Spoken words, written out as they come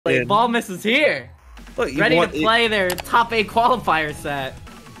Like, Ballmus is here. Look, ready to play their top 8 qualifier set.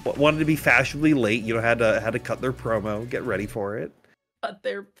 Wanted to be fashionably late, you know, had to cut their promo, get ready for it. Cut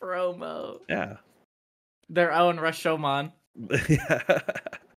their promo. Yeah. Their own Rashomon. Yeah.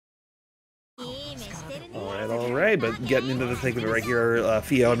 All right, but getting into the thick of it right here,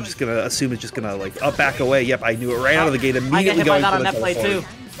 Theo, I'm just gonna assume it's just gonna like back away. Yep, I knew it right out of the gate. Immediately I get hit by that on net play too.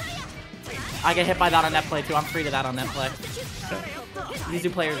 I get hit by that on net play too. I'm free to that on net play. These two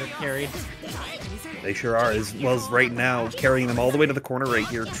players are carried. They sure are, as well as right now, carrying them all the way to the corner right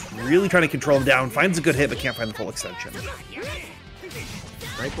here. Really trying to control them down. Finds a good hit, but can't find the full extension.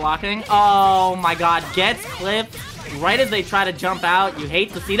 Great blocking. Oh my god, gets clipped right as they try to jump out. You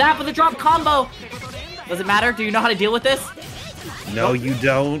hate to see that, but the drop combo. Does it matter? Do you know how to deal with this? No, you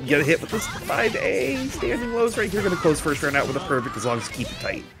don't. Get a hit with this 5A. Standing lows right here. Going to close first round out with a perfect as long as you keep it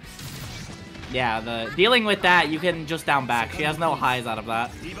tight. Yeah, the dealing with that, you can just down back. She has no highs out of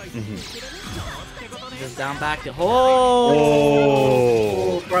that. Just down back to...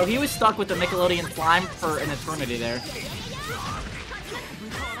 Oh! Bro, he was stuck with the Nickelodeon slime for an eternity there.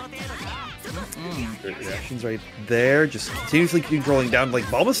 Great reactions right there. Just continuously controlling down. Like,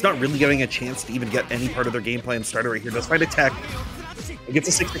 Ballmus not really getting a chance to even get any part of their game plan started right here. Does find a tech. It gets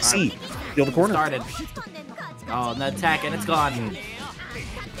a 6-6C. Steal the corner. Started. Oh, and the tech, and it's gone.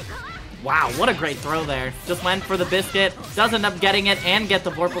 Wow, what a great throw there. Just went for the biscuit. Does end up getting it and get the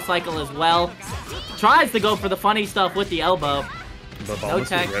Vorpal cycle as well. Tries to go for the funny stuff with the elbow. But no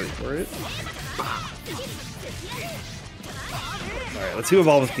tech. Ready for it. Alright, let's see what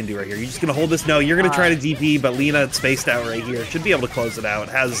Ballmus can do right here. You're just going to hold this? No, you're going to try to DP, but Leena spaced out right here. Should be able to close it out.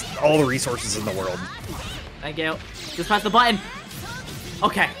 Has all the resources in the world. Thank you. Just press the button.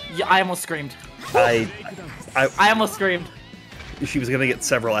 Okay, yeah, I almost screamed. I almost screamed. She was going to get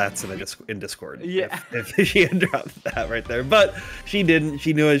several ats in Discord. Yeah. If she had dropped that right there. But she didn't.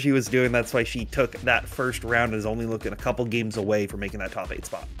 She knew what she was doing. That's why she took that first round and is only looking a couple games away from making that top 8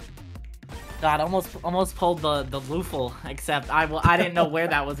 spot. God, almost pulled the Loofle, except I didn't know where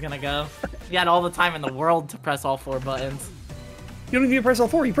that was going to go. You had all the time in the world to press all 4 buttons. You don't even press all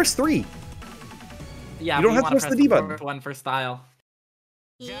 4. You press 3. Yeah, you don't have to press the D button. One for style.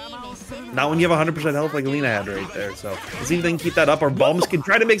 Not when you have 100% health like Leena had right there, so let's see if they can keep that up, or Ballmus can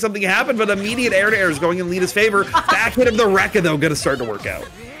try to make something happen, but immediate air-to-air is going in Leena's favor. Back hit of the Rekka, though, gonna start to work out.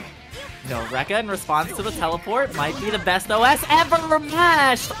 No, Rekka in response to the teleport might be the best OS ever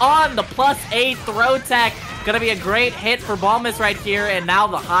mashed on the +8 throw tech. Gonna be a great hit for Ballmus right here, and now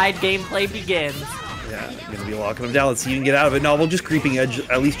the Hyde gameplay begins. Yeah, gonna be locking him down. Let's see if you can get out of it. No, we'll just creeping edge,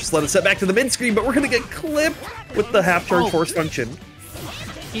 at least just let it set back to the mid-screen, but we're gonna get clipped with the half-charge force function.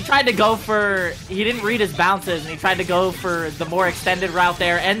 He tried to go for, he didn't read his bounces, and he tried to go for the more extended route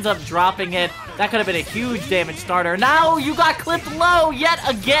there, ends up dropping it. That could have been a huge damage starter. Now you got clipped low yet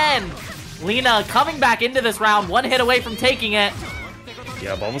again. Leena coming back into this round, 1 hit away from taking it.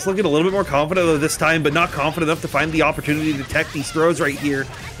 Yeah, Ballmus looking a little bit more confident though this time, but not confident enough to find the opportunity to tech these throws right here.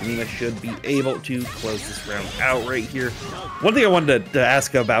 And Leena should be able to close this round out right here. One thing I wanted to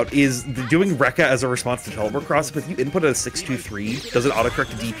ask about is doing Rekka as a response to teleport cross. If you input a 623, does it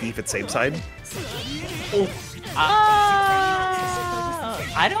autocorrect to DP if it's same side?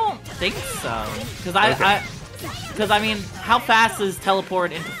 I don't think so. Because I mean, how fast is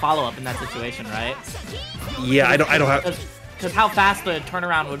teleport into follow-up in that situation, right? Yeah, I don't have... Because how fast the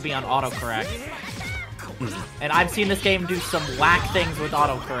turnaround would be on autocorrect. And I've seen this game do some whack things with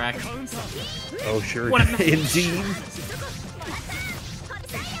autocorrect. Oh, sure. Indeed.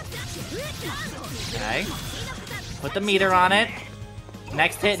 Okay. Put the meter on it.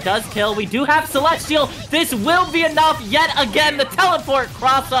 Next hit does kill. We do have Celestial. This will be enough yet again. The teleport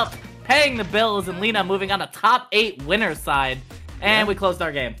cross-up paying the bills, and Leena moving on a top 8 winner side. And we closed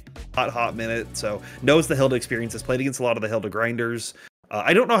our game. Hot minute, so knows the Hilda experience, has played against a lot of the Hilda grinders.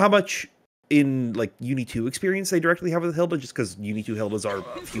 I don't know how much in like UNI2 experience they directly have with Hilda, just because UNI2 Hildas are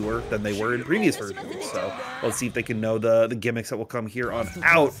fewer than they were in previous versions. So let's see if they can know the gimmicks that will come here on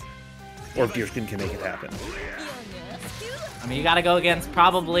out, or if DeerSkin can make it happen. I mean, you got to go against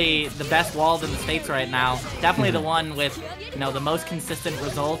probably the best walls in the States right now. Definitely the one with, you know, the most consistent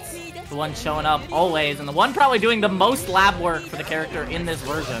results. The one showing up always, and the one probably doing the most lab work for the character in this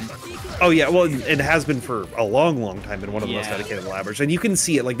version. Oh yeah, well, it has been for a long time, been one of the most dedicated labbers, and you can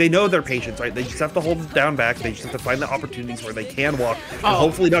see it. Like, they know their patience, right? They just have to hold down back. They just have to find the opportunities where they can walk, and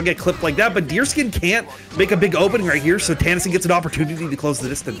hopefully not get clipped like that. But DeerSkin can't make a big opening right here, so Tanasinn gets an opportunity to close the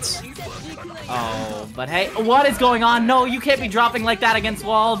distance. Oh, but hey, what is going on? No, you can't be dropping like that against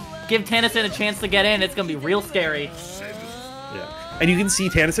Wald. Give Tanasinn a chance to get in. It's gonna be real scary. Yeah. And you can see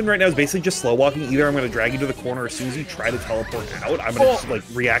Tanasinn right now is basically just slow walking. Either I'm going to drag you to the corner as soon as you try to teleport out, I'm going to just like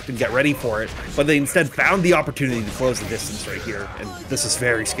react and get ready for it. But they instead found the opportunity to close the distance right here. And this is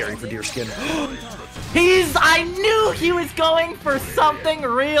very scary for DeerSkin. I knew he was going for something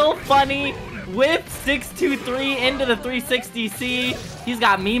real funny with 623 into the 360C. He's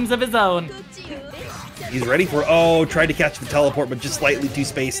got memes of his own. He's ready for, oh, tried to catch the teleport, but just slightly too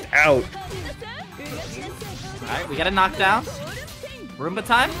spaced out. All right, we got a knockdown. Roomba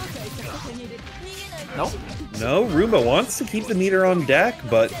time? Nope. No, Roomba wants to keep the meter on deck,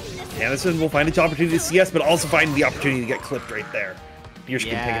 but Tanasinn will find its opportunity to CS, but also find the opportunity to get clipped right there.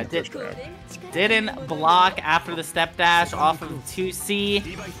 Yeah, didn't block after the step dash off of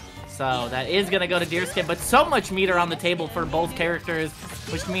 2C. So that is going to go to DeerSkin, but so much meter on the table for both characters,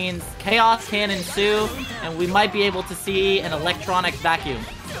 which means chaos can ensue, and we might be able to see an electronic vacuum.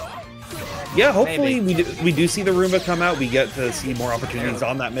 Yeah, hopefully we do see the Roomba come out. We get to see more opportunities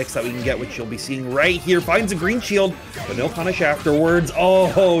on that mix that we can get, which you'll be seeing right here. Finds a green shield, but no punish afterwards.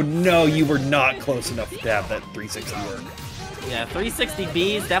 Oh, no, you were not close enough to have that 360 work. Yeah,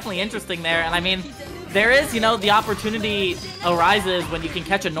 360B is definitely interesting there, and I mean, there is, you know, the opportunity arises when you can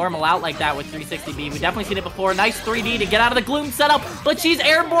catch a normal out like that with 360B. We've definitely seen it before. Nice 3D to get out of the Gloom setup, but she's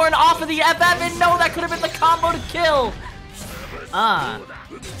airborne off of the FF, and no, that could have been the combo to kill.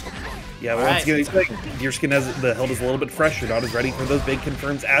 Yeah, but once again, DeerSkin has the Hilda's a little bit fresher, not as ready for those big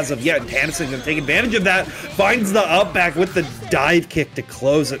confirms as of yet. And Tanasinn gonna take advantage of that, finds the up back with the dive kick to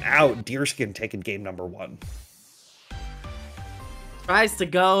close it out. DeerSkin taking game number 1. Tries to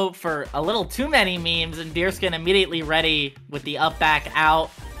go for a little too many memes, and DeerSkin immediately ready with the up back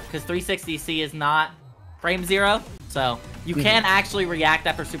out, because 360C is not frame 0. So you can actually react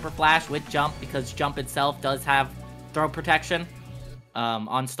after Super Flash with jump, because jump itself does have throw protection.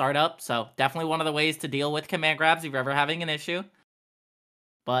 On startup, so definitely one of the ways to deal with command grabs if you're ever having an issue.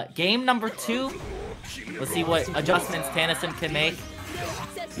 But game number 2, let's see what adjustments Tanasinn can make.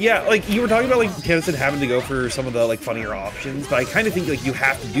 Yeah, like you were talking about, like Tanasinn having to go for some of the like funnier options, but I kind of think like you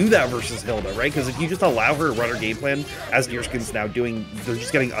have to do that versus Hilda, right? Because if you just allow her to run her game plan as DeerSkin's now doing, they're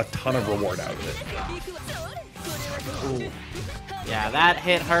just getting a ton of reward out of it. Ooh. Yeah, that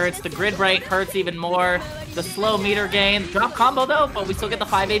hit hurts. The grid break hurts even more. The slow meter gain. Drop combo though, but we still get the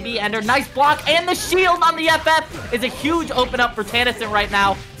 5AB ender. Nice block, and the shield on the FF is a huge open up for Tanasinn right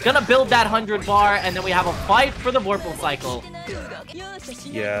now. Gonna build that 100 bar, and then we have a fight for the Vorpal cycle.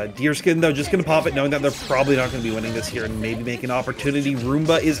 Yeah, DeerSkin though just gonna pop it, knowing that they're probably not gonna be winning this here, and maybe make an opportunity.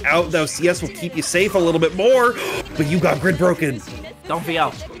 Roomba is out though. CS will keep you safe a little bit more, but you got grid broken. Don't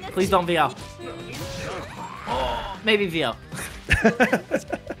VO. Please don't VO. Oh, maybe VO.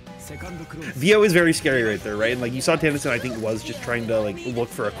 VO is very scary right there, right? And like you saw Tanasinn, I think, was just trying to like look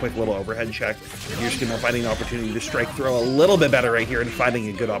for a quick little overhead check. DeerSkin now finding an opportunity to strike throw a little bit better right here and finding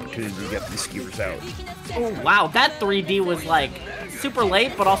a good opportunity to get these skewers out. Oh wow, that 3D was like super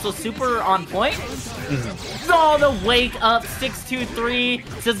late, but also super on point. Oh, the wake up 623.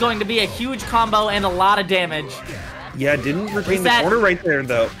 This is going to be a huge combo and a lot of damage. Yeah, didn't retain the corner right there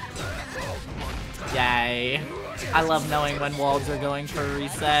though. Yay. I love knowing when walls are going for a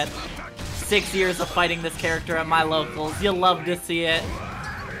reset. 6 years of fighting this character at my locals. You'll love to see it.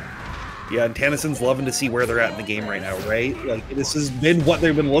 Yeah, and Tanassinn's loving to see where they're at in the game right now, right? Like, this has been what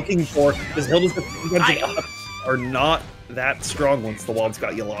they've been looking for, because Hilda's are not that strong once the walls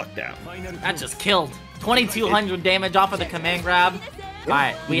got you locked down. That just killed. 2200 damage off of the command grab.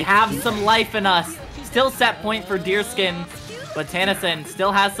 Alright, we have some life in us. Still set point for DeerSkin, but Tanasinn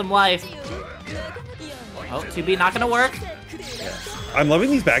still has some life. Oh, 2B not gonna work. I'm loving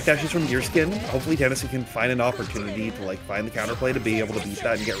these backdashes from DeerSkin. Hopefully Tanasinn can find an opportunity to like find the counterplay to be able to beat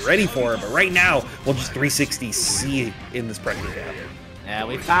that and get ready for it. But right now, we'll just 360C in this pressure gap. Yeah,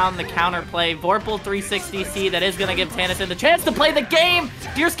 we found the counterplay. Vorpal 360C that is gonna give Tanasinn the chance to play the game.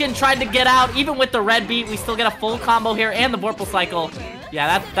 DeerSkin tried to get out. Even with the red beat, we still get a full combo here and the Vorpal cycle.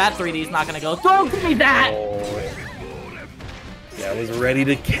 Yeah, that 3D is not gonna go. Don't give me that! Oh. Yeah, I was ready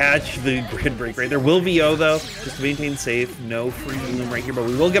to catch the grid break right there. Will VO though, just to maintain safe. No free bloom right here, but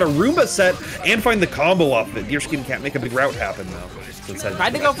we will get a Roomba set and find the combo off of it. DeerSkin can't make a big route happen though. So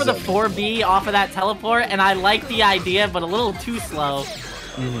tried to go for the 4B off of that teleport, and I like the idea, but a little too slow.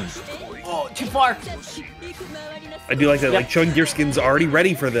 Oh, too far. I do like that, like showing DeerSkin's already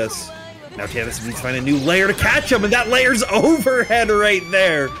ready for this. Now Tanasinn needs to find a new layer to catch him, and that layer's overhead right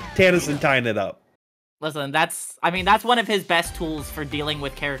there. Tanasinn tying it up. Listen, that's one of his best tools for dealing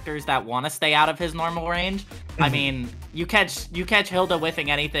with characters that want to stay out of his normal range. I mean, you catch Hilda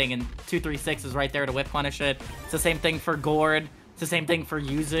whiffing anything, and 236 is right there to whiff punish it. It's the same thing for Gord. It's the same thing for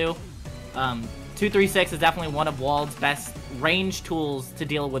Yuzu. 236 is definitely one of Wald's best range tools to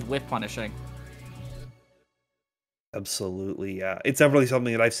deal with whiff punishing. Absolutely, yeah. It's definitely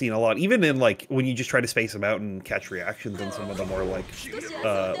something that I've seen a lot, even in like when you just try to space them out and catch reactions on some of the more like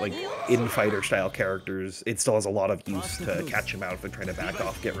in-fighter style characters. It still has a lot of use to catch them out if they're trying to back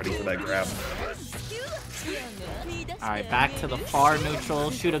off, get ready for that grab. All right, back to the far neutral.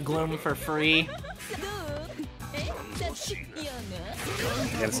 Shoot a Gloom for free.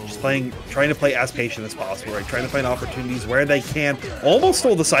 And it's just trying to play as patient as possible, right? Trying to find opportunities where they can. Almost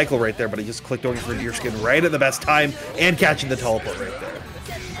stole the cycle right there, but he just clicked over for DeerSkin right at the best time and catching the teleport right there.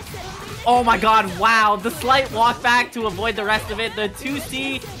 Oh my god, wow. The slight walk back to avoid the rest of it. The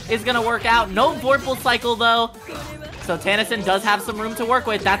 2C is going to work out. No Vorpal cycle, though. So Tanasinn does have some room to work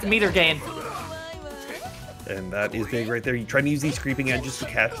with. That's meter gain. And that is big right there. You're trying to use these creeping edges to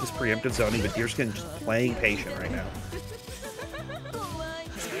catch this preemptive zoning, but DeerSkin just playing patient right now.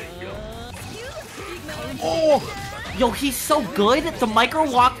 Oh! Yo, he's so good. The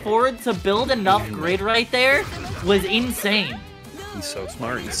micro walk forward to build enough grid right there was insane. He's so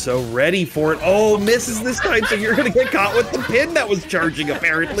smart. He's so ready for it. Oh, misses this time, so you're going to get caught with the pin that was charging,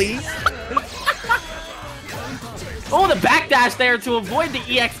 apparently. Oh, the backdash there to avoid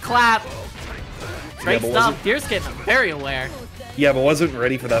the EX clap. Great stuff. DeerSkin very aware. Yeah, but wasn't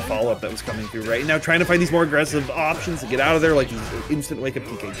ready for that follow-up that was coming through right now. Trying to find these more aggressive options to get out of there, like these instant wake-up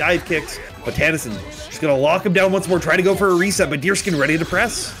PK dive kicks. But Tanasinn just going to lock him down once more, try to go for a reset, but DeerSkin ready to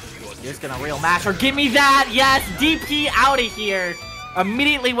press. DeerSkin a real masher. Give me that! Yes! DP out of here!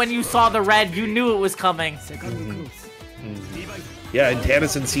 Immediately when you saw the red, you knew it was coming. Yeah, and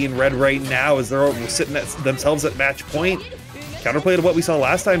Tanasinn seeing red right now as they're sitting at themselves at match point. Counterplay to what we saw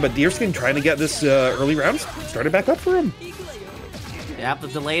last time, but DeerSkin trying to get this early rounds started back up for him. Yep, the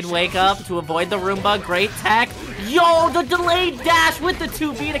delayed wake up to avoid the Roomba. Great tech. Yo, the delayed dash with the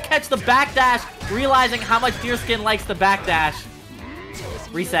 2B to catch the back dash, realizing how much DeerSkin likes the back dash.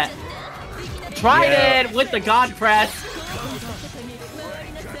 Reset. Tried it with the God Press.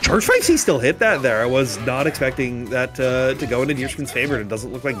 Charge Fights, he still hit that there. I was not expecting that to go into DeerSkin's favor. It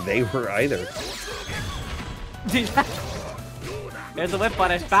doesn't look like they were either. There's the whip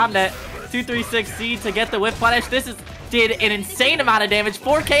punish. Found it. 236C to get the whip punish. This did an insane amount of damage.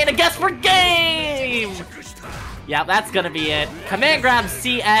 4K and a guess for game! Yeah, that's gonna be it. Command grab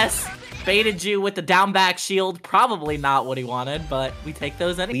CS. Baited you with the down back shield. Probably not what he wanted, but we take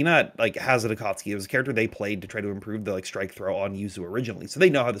those anyway. Leena has an Akatsuki. It was a character they played to try to improve the strike throw on Yuzu originally. So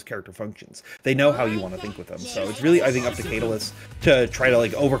they know how this character functions. They know how you want to think with them. So it's really, I think, up to Keitoless to try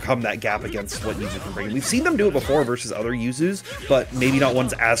to overcome that gap against what Yuzu can bring. We've seen them do it before versus other Yuzus, but maybe not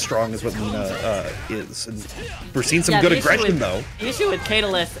ones as strong as what Leena is. And we're seeing some good aggression though. The issue with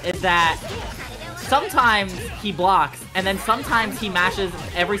Keitoless is that sometimes he blocks, and then sometimes he mashes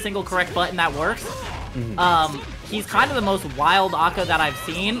every single correct button that works. He's kind of the most wild Akka that I've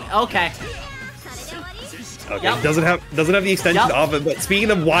seen. Okay. Okay. Yep. Doesn't have the extension of it, but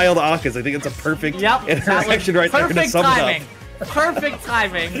speaking of wild Akkas, I think it's a perfect interaction right there to sum it up. Perfect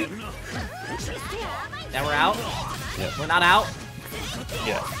timing. Now we're out. Yep. We're not out.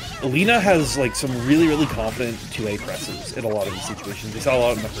 Yeah. Leena has some really confident 2A presses in a lot of these situations. We saw a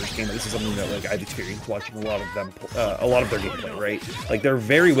lot in the first game, but this is something that I've experienced watching a lot of them, a lot of their gameplay, right? They're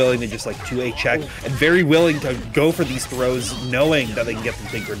very willing to just 2A check and very willing to go for these throws, knowing that they can get the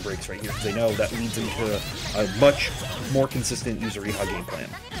big grid breaks right here because they know that leads into a much more consistent Yuzuriha game plan.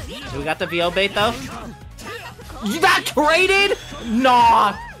 We got the VO bait though. You got traded?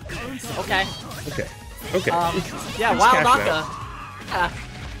 Nah. Okay. Yeah, wild Akka. Yeah.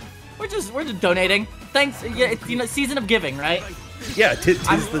 We're just donating. Thanks. Yeah, it's season of giving, right? Yeah, tis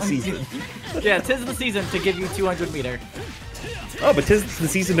the season. Yeah, tis the season to give you 200 meter. Oh, but tis the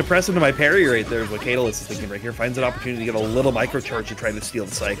season to press into my parry right there is what Keitoless is thinking right here. Finds an opportunity to get a little microcharge to try to steal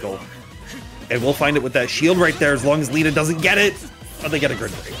the cycle. And we'll find it with that shield right there as long as Leena doesn't get it. Oh, they get a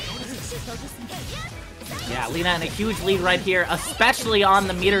grid break. Yeah, Leena in a huge lead right here, especially on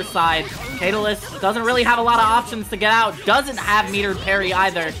the meter side. Keitoless doesn't really have a lot of options to get out. Doesn't have metered parry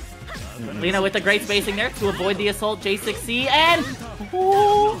either. Leena with the great spacing there to avoid the assault J6C and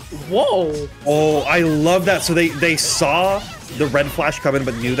whoa! Oh, I love that. So they saw the red flash come in,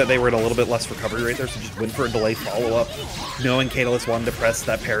 but knew that they were in a little bit less recovery right there, so just went for a delay follow-up, knowing Keitoless wanted to press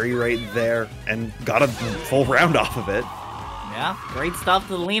that parry right there and got a full round off of it. Yeah, great stuff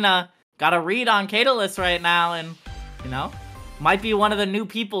to Leena. Got a read on Keitoless right now, and might be one of the new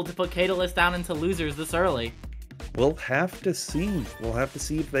people to put Keitoless down into losers this early. We'll have to see. We'll have to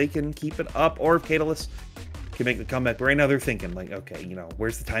see if they can keep it up or if Keitoless can make the comeback. But right now they're thinking, okay,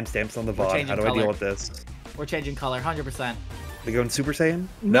 where's the timestamps on the VOD? How do I deal with this? We're changing color, 100%. They going Super Saiyan?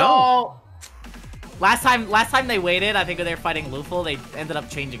 No! Last time they waited, I think when they were fighting Luful, they ended up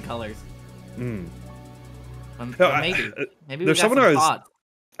changing colors. Hmm. Maybe there's we got someone some thoughts.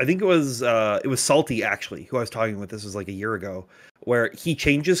 I think it was Salty actually, who I was talking with. This was like a year ago, where he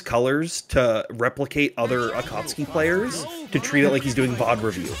changes colors to replicate other Akatsuki players to treat it like he's doing VOD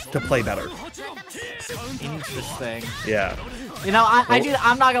review to play better. Interesting. Yeah. You know,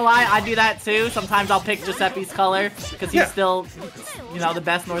 I'm not gonna lie, I do that too. Sometimes I'll pick Giuseppe's color because he's still, you know, the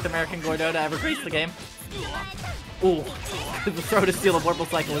best North American Gordo to ever grace the game. Ooh, the throw to steal a Vorpal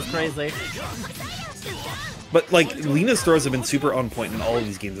Cycle is crazy. But, like, Leena's throws have been super on point in all of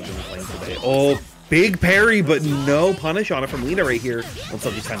these games that we've been playing today. Oh, big parry, but no punish on it from Leena right here. Let's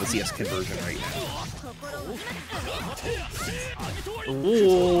just find the CS conversion right now.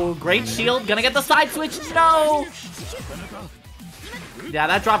 Ooh, great shield. Gonna get the side switch. No! Yeah,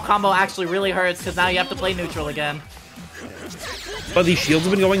 that drop combo actually really hurts because now you have to play neutral again. But these shields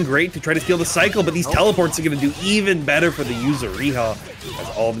have been going great to try to steal the cycle, but these teleports are going to do even better for the Yuzuriha.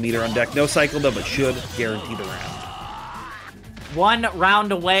 Has all the meter on deck. No cycle though, but should guarantee the round. 1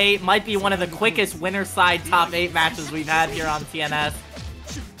 round away. Might be one of the quickest winner side top 8 matches we've had here on TNS.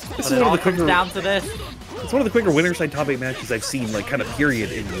 But it all comes down to this. It's one of the quicker winner side top 8 matches I've seen, like, kind of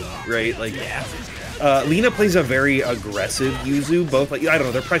period in me, right? Like, Leena plays a very aggressive Yuzu. Both, like, I don't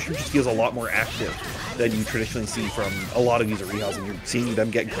know, their pressure just feels a lot more active than you traditionally see from a lot of Yuzurihas, and you're seeing them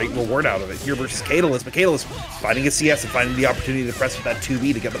get great reward out of it. Here versus Keitoless, but Keitoless finding a CS and finding the opportunity to press with that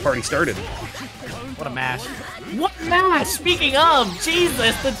 2B to get the party started. What a mash. What mash? Speaking of,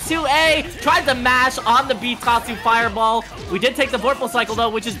 Jesus, the 2A tried to mash on the Bitatsu Fireball. We did take the Vorpal Cycle though,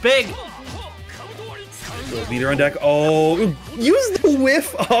 which is big. Meter on deck. Oh, use the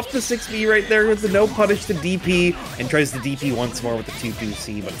whiff off the 6B right there with the no punish to DP, and tries to DP once more with the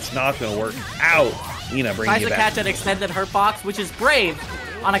 2-2C, but it's not going to work out. Leena bringing tries it to back. catch an extended hurt box, which is brave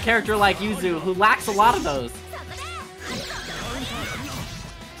on a character like Yuzu, who lacks a lot of those.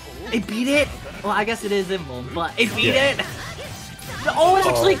 It beat it? Well, I guess it is Invul, but it beat it. Oh, it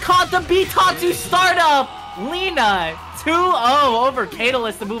actually caught the Bitatsu startup! Leena, 2-0 over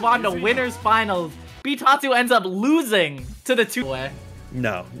Keitoless to move on to winners finals. Bitatsu ends up losing to the 2-way.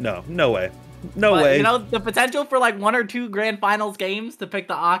 No way. No way. You know, the potential for like 1 or 2 grand finals games to pick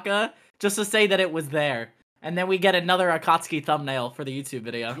the Aka, just to say that it was there. And then we get another Akatsuki thumbnail for the YouTube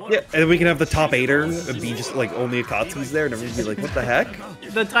video. Yeah, and we can have the top 8er be just like only Akatsuki's there, and everyone's be like, what the heck?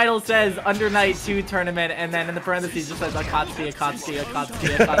 The title says Under Night 2 tournament, and then in the parentheses just says Akatsuki, Akatsuki,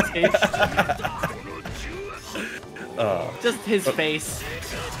 Akatsuki, Akatsuki. Just his face.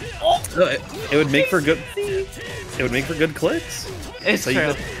 Oh. It would make for good. It would make for good clicks. It's true.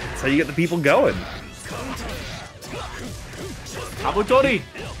 That's how you get the people going. Tourney.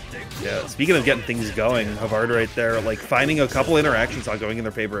 Yeah, speaking of getting things going, Havard right there, like finding a couple interactions not going in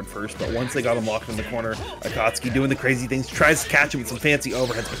their favor at first, but once they got him locked in the corner, Akatsuki doing the crazy things, tries to catch him with some fancy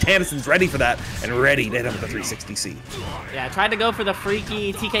overheads, but Tanasinn's ready for that, and ready to hit him with the 360C. Yeah, tried to go for the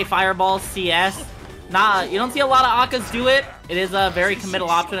freaky TK Fireball CS. Nah, you don't see a lot of Akas do it. It is a very committal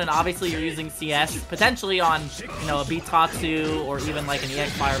option, and obviously you're using CS potentially on, you know, a Bitatsu or even like an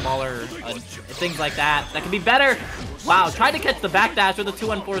EX Fireball or things like that. That could be better. Wow, tried to catch the backdash with a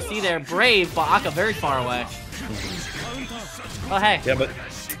 2-1-4C there. Brave, but Aka very far away. Oh, hey. Yeah, but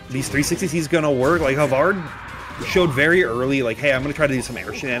these 360Cs gonna work. Like, Havard showed very early, like, hey, I'm gonna try to do some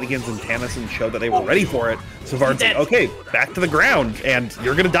air shenanigans, and Tanasinn showed that they were ready for it. So Havard's like, okay, back to the ground, and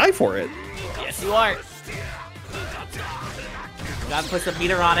you're gonna die for it. Yes, you are. Gotta put some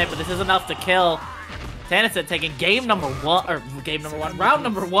meter on it, but this is enough to kill. Tanasinn taking round number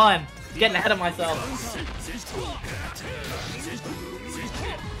one. Getting ahead of myself.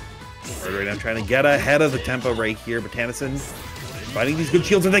 Right now, trying to get ahead of the tempo right here, but Tanasinn finding these good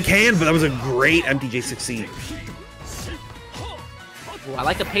shields if they can, but that was a great MTJ6C. Ooh, I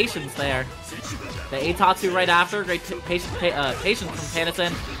like the patience there. The Eitatsu right after, great patience from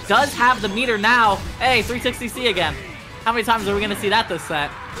Tanasinn. Does have the meter now. Hey, 360C again. How many times are we gonna see that this set?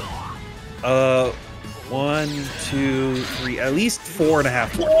 1, 2, 3, at least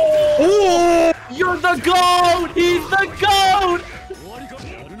 4.5 more. Oh! You're the GOAT! He's the GOAT!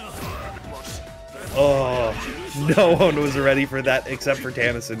 Oh, no one was ready for that except for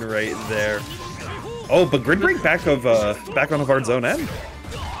Tanasinn right there. Oh, but grid break back on Havard's own end.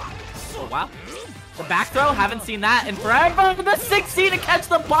 Oh, wow. The back throw, haven't seen that in forever. The 6C to catch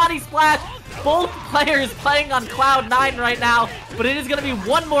the body splash. Both players playing on cloud 9 right now, but it is going to be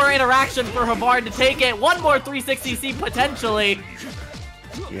one more interaction for Havard to take it. One more 360C potentially.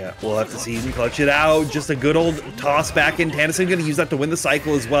 Yeah, we'll have to see him clutch it out. Just a good old toss back in. Tanasinn going to use that to win the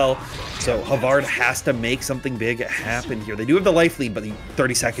cycle as well. So Havard has to make something big happen here. They do have the life lead, but the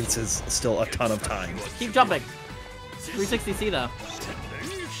 30 seconds is still a ton of time. Keep jumping. 360C though.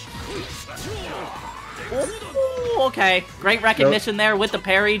 Ooh, okay, great recognition there with the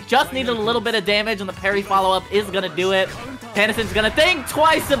parry. Just needed a little bit of damage, and the parry follow-up is going to do it. Tanassinn's going to think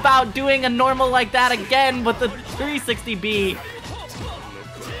twice about doing a normal like that again, but the 360B.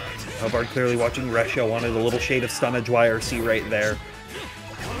 Havard clearly watching Resha, wanted a little shade of stunnage YRC right there.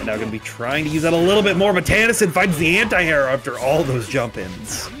 And now going to be trying to use that a little bit more, but Tanasinn finds the anti-air after all those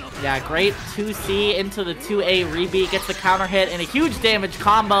jump-ins. Yeah, great 2C into the 2A rebeat, gets the counter hit and a huge damage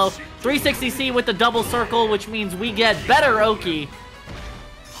combo. 360C with the double circle, which means we get better Oki.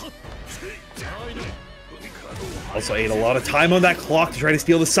 Also ate a lot of time on that clock to try to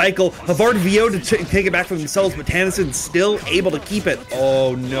steal the cycle. Havard VO to take it back from themselves, but Tanasinn still able to keep it.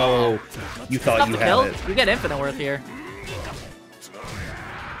 Oh no, you thought you had it. You get infinite worth here.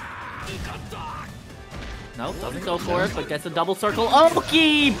 Nope, doesn't go for it, but gets a double circle.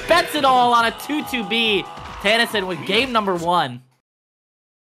 Oki bets it all on a 2-2B. Tanasinn with game number 1.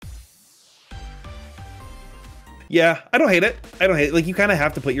 Yeah, I don't hate it. I don't hate it. Like, you kind of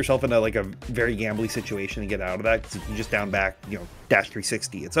have to put yourself in a very gambly situation to get out of that, because if you just down back, you know, dash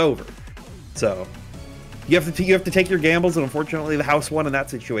 360, it's over. So you have to take your gambles, and unfortunately, the house won in that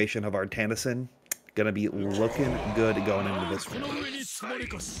situation. Havard Tanasinn gonna be looking good going into this round.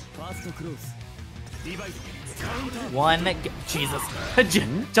 Jesus.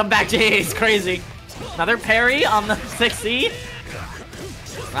 Jump back JA is crazy. Another parry on the 6C.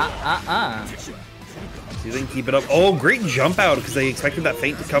 See if they can keep it up. Oh, great jump out, because they expected that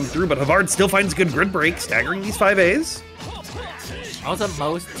feint to come through, but Havard still finds a good grid break, staggering these 5As. That was the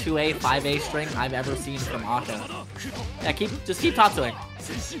most 2A, 5A string I've ever seen from Aka. Yeah, just keep tattooing.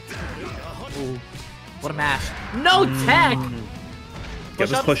 Ooh, what a mash. No tech! Get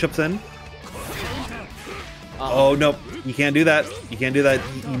those push-ups in. Oh, no. You can't do that. You can't do that.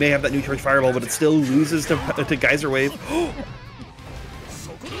 You may have that new charge fireball, but it still loses to Geyser Wave.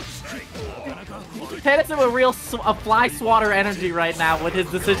 Tanasinn with a fly swatter energy right now with his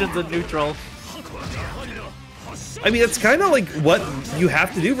decisions in neutral. I mean, it's kind of like what you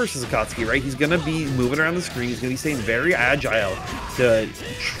have to do versus Akatsuki, right? He's going to be moving around the screen. He's going to be staying very agile to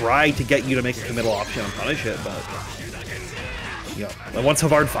try to get you to make a committal option and punish it, but... yeah. And once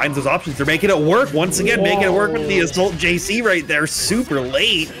Havard finds those options, they're making it work. Once again, making it work with the Assault JC right there. Super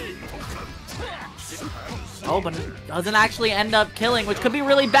late. Oh, but doesn't actually end up killing, which could be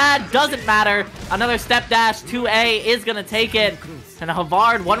really bad. Doesn't matter. Another step dash. 2A is going to take it. And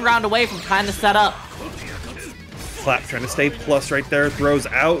Havard 1 round away from trying to set up. Clap trying to stay plus right there. Throws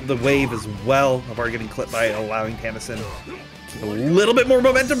out the wave as well. Havard getting clipped by allowing Tanasinn a little bit more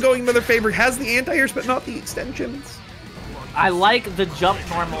momentum going in their favor. Has the anti-airs, but not the extensions. I like the jump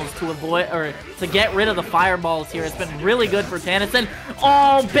normals to avoid, or to get rid of the fireballs here. It's been really good for Tanasinn.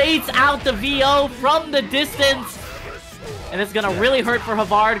 Oh, baits out the VO from the distance. And it's going to really hurt for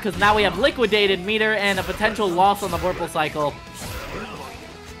Havard, because now we have liquidated meter and a potential loss on the Vorpal cycle.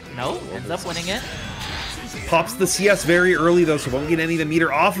 No, ends up winning it. Pops the CS very early, though, so won't get any of the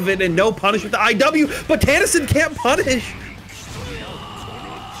meter off of it, and no punish with the IW, but Tanasinn can't punish.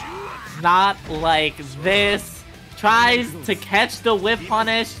 Not like this. Tries to catch the whip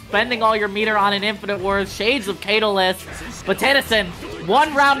punish, spending all your meter on an infinite worth, shades of Keitoless, but Tanasinn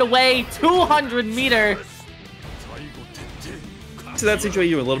 1 round away, 200 meter. So that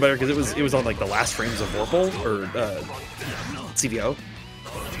situation a little better because it was on like the last frames of Vorpal or CVO.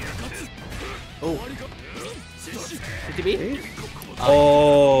 Oh, CTB?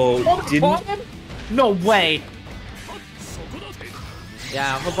 Oh, didn't? No way.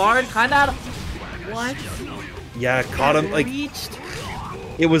 Yeah, Havard kind of. What? Yeah, caught him, like,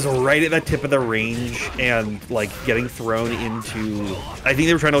 it was right at the tip of the range and, like, getting thrown into, I think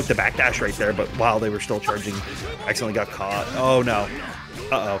they were trying to look the backdash right there, but while they were still charging, accidentally got caught. Oh, no.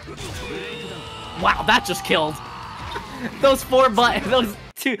 Uh-oh. Wow, that just killed. Those those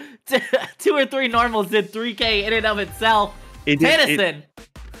two or three normals did 3K in and of itself. Tanasinn.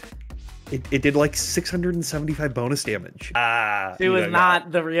 It did, like, 675 bonus damage. It was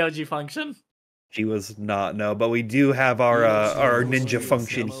not the Ryoji function. She was not, no, but we do have our ninja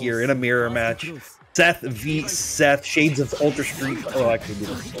function here in a mirror match. Seth v. Seth, Shades of Ultra Street. Oh, actually, I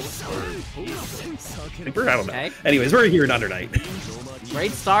don't know. Okay. Anyways, we're here in Under Night.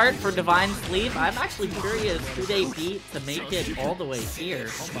 Great start for DivineSleep. I'm actually curious who they beat to make it all the way here.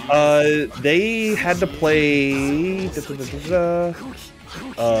 They had to play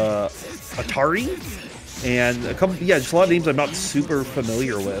Atari. and a couple, yeah, just a lot of names I'm not super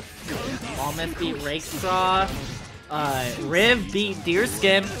familiar with. Ballmus beat Rakestraw. Riv beat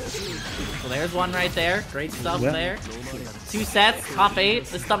DeerSkin. So there's one right there. Great stuff there. 2 sets, top 8.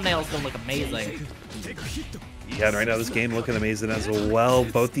 This thumbnail is gonna look amazing. Yeah, and right now this game looking amazing as well.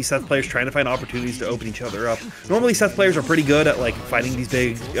 Both these Seth players trying to find opportunities to open each other up. Normally Seth players are pretty good at like finding these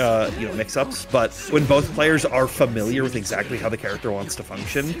big, you know, mix-ups, but when both players are familiar with exactly how the character wants to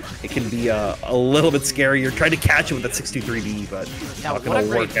function, it can be a little bit scary. You're trying to catch it with that 623B, but yeah, not gonna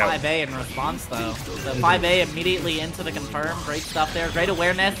work out. 5A in response though. The 5A immediately into the confirm. Great stuff there. Great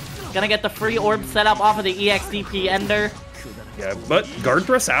awareness. Gonna get the free orb set up off of the EXDP Ender. Yeah, but guard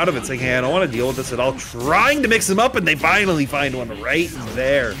thrusts out of it, saying, hey, I don't want to deal with this at all. Trying to mix them up, and they finally find one right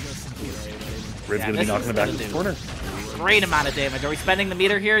there. Riv's going to be knocking it back in the corner. Great amount of damage. Are we spending the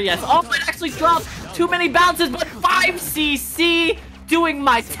meter here? Yes. Oh, it actually dropped too many bounces, but 5cc doing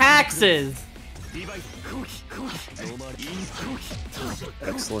my taxes.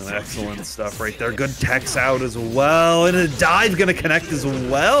 Excellent, excellent stuff right there. Good techs out as well, and a dive going to connect as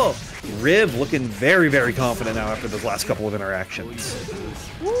well. Riv looking very, very confident now after those last couple of interactions.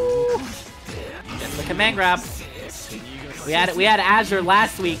 Woo! It's the command grab. We had Azure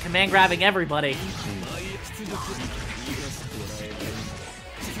last week, command grabbing everybody.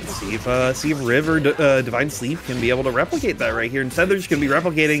 See if Riv or iDivineSleep can be able to replicate that right here. Instead, they're just going to be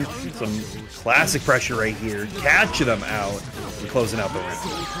replicating some classic pressure right here, catching them out and closing out the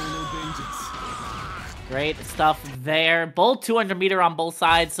round. Great stuff there. Both 200 meter on both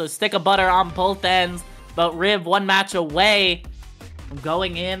sides, so stick of butter on both ends. But Riv 1 match away from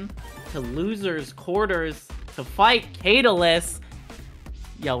going in to losers quarters to fight Keitoless.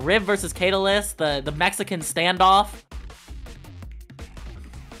 Yo, Riv versus Keitoless, the Mexican standoff.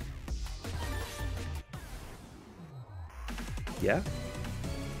 Yeah.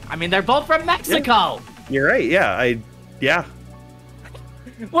 I mean, they're both from Mexico. Yeah. You're right. Yeah. Yeah.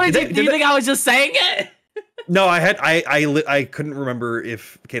 What did you, do you think I was just saying it? No, I couldn't remember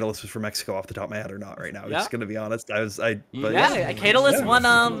if Keitoless was from Mexico off the top of my head or not right now. I'm just gonna be honest. But yeah, Keitoless won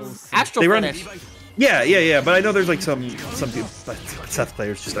Astral finish. Yeah. But I know there's like some people, Seth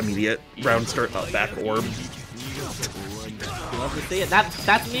players just immediate round start back orb. Love to see it.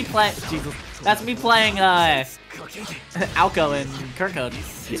 That's me playing. Jesus, that's me playing Alco and Kirkcode.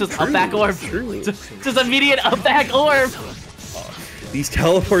 Just up back orb. Just immediate up back orb. These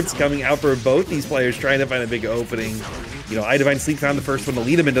teleports coming out for both these players trying to find a big opening. You know, iDivineSleep found the first one to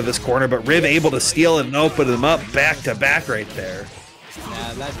lead him into this corner, but Riv able to steal it and open them up back to back right there.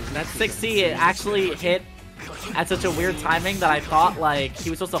 Yeah, that 6C, it actually hit at such a weird timing that I thought like he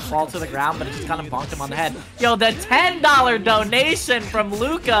was supposed to fall to the ground, but it just kind of bonked him on the head. Yo, the $10 donation from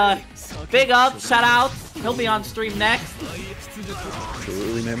Lucca. Big up, shout out. He'll be on stream next.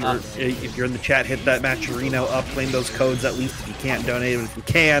 Absolutely, remember, if you're in the chat, hit that match arena up, claim those codes at least if you can't donate them. If you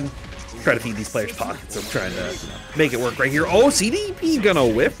can, try to feed these players pockets. I'm trying to make it work right here. Oh, CDP gonna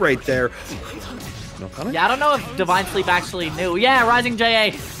whiff right there. No comment? Yeah, I don't know if iDivineSleep actually knew. Yeah, Rising JA.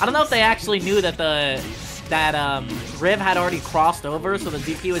 I don't know if they actually knew that Riv had already crossed over, so the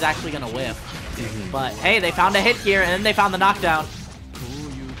DP was actually gonna whiff. But hey, they found a hit here, and then they found the knockdown.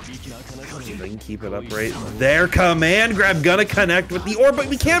 They can keep it up right there. Command grab gonna connect with the orb, but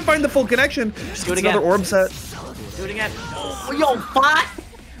we can't find the full connection. Just do it again. Another orb set. Do it again. Oh, yo,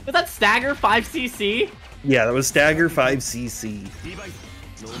 5? Was that stagger 5cc? Yeah, that was stagger 5cc.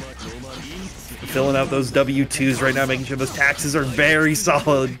 Filling out those W2s right now, making sure those taxes are very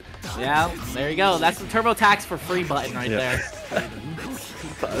solid. Yeah, there you go. That's the turbo tax for free button right there.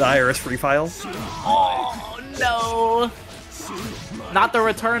 The IRS free file. Oh, no. Not the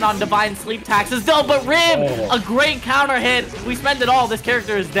return on iDivineSleep taxes. No, but Riv, a great counter hit. We spend it all. This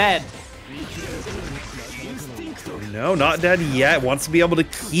character is dead. No, not dead yet. Wants to be able to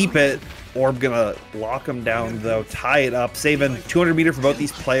keep it. Orb gonna lock him down, though. Tie it up. Saving 200 meter for both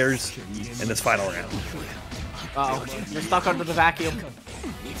these players in this final round. Uh-oh. You're stuck under the vacuum.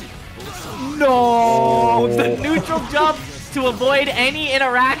 No! The neutral jump to avoid any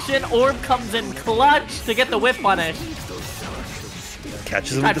interaction. Orb comes in clutch to get the whip punish.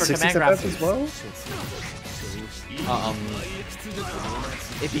 Catches him with the 60 step as well.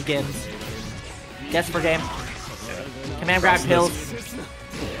 It begins. Guess for game. Command grab kills.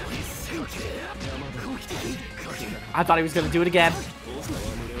 I thought he was gonna do it again.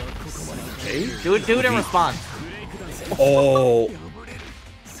 Okay. Do it in response. Oh.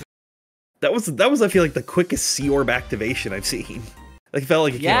 That was I feel like the quickest C orb activation I've seen. Like it felt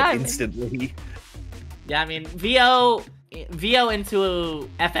like it came out instantly. Yeah, I mean VO into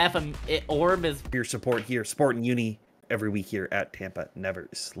FF and orb is your support here, supporting Uni every week here at Tampa Never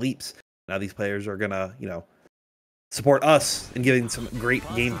Sleeps. Now these players are gonna, you know, support us and giving some great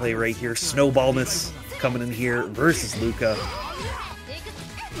gameplay right here. Ballmus coming in here versus Lucca.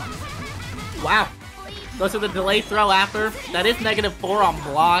 Wow. Goes to the delay throw after. That is -4 on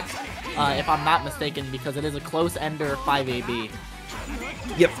block, if I'm not mistaken, because it is a close ender 5AB.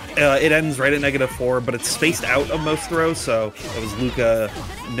 Yep, it ends right at -4, but it's spaced out of most throws, so it was Lucca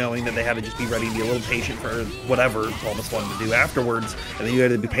knowing that they had to just be ready to be a little patient for whatever Ballmus wanted to do afterwards, and then you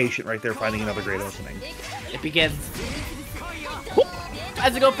had to be patient right there, finding another great opening. It begins.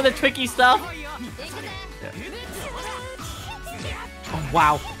 Tries to go for the tricky stuff. Yeah. Oh,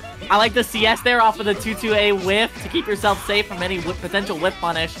 wow. I like the CS there off of the 2-2A whiff to keep yourself safe from any potential whip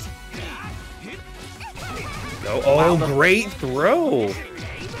punish. Oh, wow, great throw.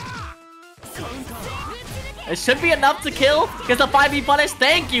 It should be enough to kill. Gets a 5B punish.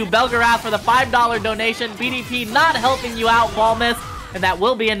 Thank you, Belgarath, for the $5 donation. BDP not helping you out, Ballmus. And that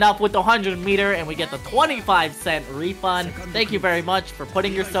will be enough with the 100 meter, and we get the 25-cent refund. Thank you very much for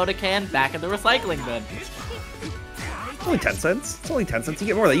putting your soda can back in the recycling bin. It's only 10 cents. It's only 10 cents. You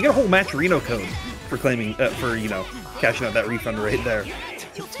get more of that. You get a whole Matcherino code for claiming, you know, cashing out that refund right there.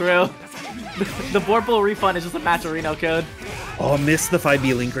 True. The Vorpal refund is just a Matcherino code. Oh, missed the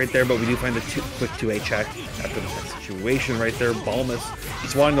 5B link right there, but we do find a quick 2A check after the situation right there. Ballmus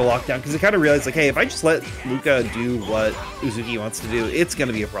just wanting to lock down because they kind of realized, like, hey, if I just let Lucca do what Uzuki wants to do, it's going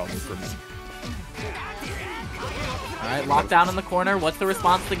to be a problem for me. All right, lockdown in the corner. What's the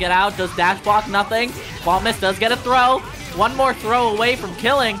response to get out? Does dash block? Nothing. Ballmus does get a throw. One more throw away from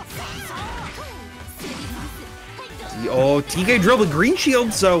killing. Oh, TK drilled a green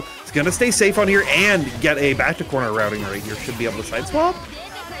shield, so it's going to stay safe on here and get a back to corner routing right here. Should be able to side swap.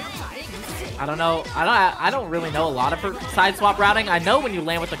 I don't know. I don't really know a lot of side swap routing. I know when you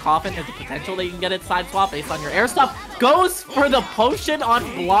land with the coffin, there's a potential that you can get it side swap based on your air stuff. Goes for the potion on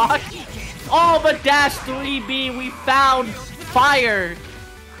block. Oh, but dash 3B. We found fire.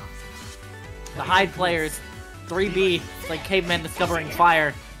 The Hyde players. 3B. It's like cavemen discovering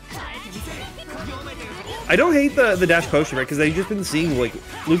fire. I don't hate the dash potion, right? Because they've just been seeing, like,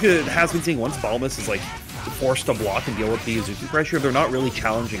 Lucca has been seeing once Ballmus is, like, forced to block and deal with the Uzuki pressure, they're not really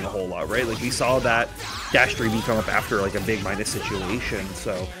challenging a whole lot, right? Like, we saw that dash 3B come up after, like, a big minus situation,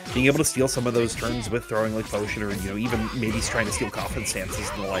 so being able to steal some of those turns with throwing, like, potion or, you know, even maybe trying to steal coffin stances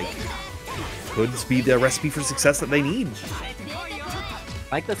and the like, could be the recipe for success that they need.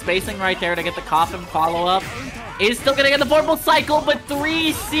 Like the spacing right there to get the coffin follow-up. Is still gonna get the Vorpal cycle, but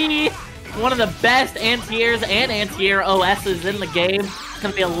 3C, one of the best anti-airs and anti-air OSs in the game. It's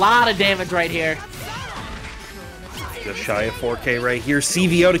gonna be a lot of damage right here. Just shy of 4K right here.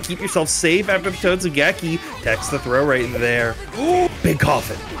 CVO to keep yourself safe after the Totsugeki. Text the throw right there. Oh, big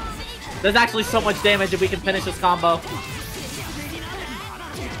coffin. There's actually so much damage if we can finish this combo.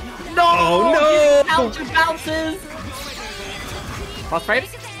 No! Oh, no! Counter bounces! Cross frames.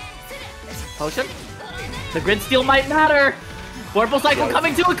 Potion. The grid steal might matter. Vorpal cycle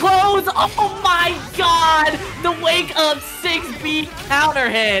coming to a close. Oh my god! The wake up 6B counter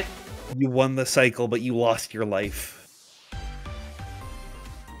hit. You won the cycle, but you lost your life.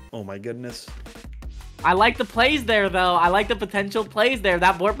 Oh my goodness. I like the plays there, though. I like the potential plays there.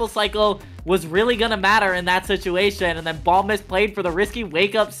 That Vorpal cycle was really gonna matter in that situation. And then Ballmus played for the risky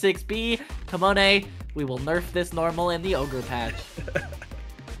wake up 6B. Kamone, we will nerf this normal in the Ogre patch.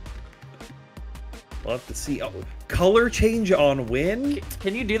 We'll have to see. Oh, color change on win?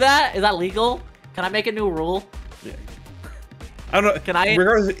 Can you do that? Is that legal? Can I make a new rule? Yeah. I don't know. Can I?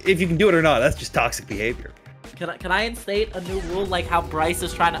 Regardless if you can do it or not, that's just toxic behavior. Can I instate a new rule like how Bryce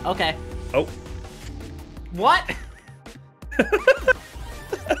is trying to? Okay. Oh. What?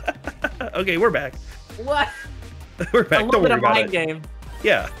 Okay, we're back. What? We're back. A little Don't bit worry of about mind it. game.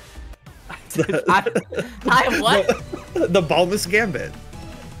 Yeah. I what? The Ballmus Gambit.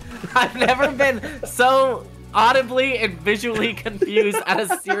 I've never been so audibly and visually confused at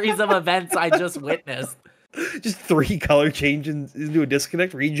a series of events I just witnessed. Just 3 color changes into a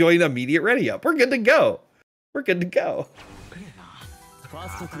disconnect, rejoin immediate ready up. We're good to go. We're good to go.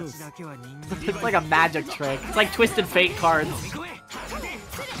 It's like a magic trick. It's like Twisted Fate cards.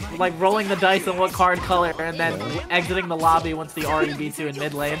 Like rolling the dice on what card color and then exiting the lobby once the REB2 in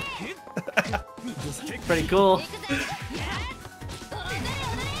mid lane. Pretty cool.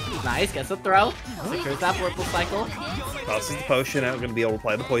 Nice, gets a throw. Secures that Vorpal cycle. Tosses the potion out, going to be able to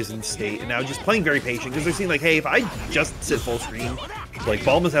apply the poison state, and now just playing very patient because they're seeing like, hey, if I just sit full screen, like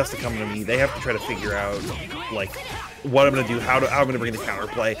Ballmus has to come to me. They have to try to figure out like what I'm going to do, how I'm going to bring the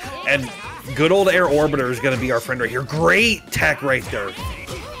counterplay, and good old Air Orbiter is going to be our friend right here. Great tech right there.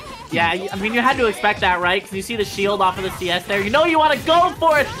 Yeah, I mean, you had to expect that, right? Because you see the shield off of the CS there. You know you want to go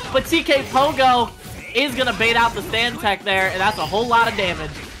for it, but TK Pogo is going to bait out the stand tech there, and that's a whole lot of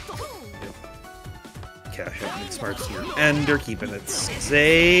damage. Cash out mid smarts here, and they're keeping it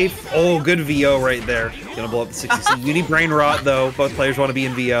safe. Oh, good VO right there. Gonna blow up the 60C. You need brain rot, though. Both players want to be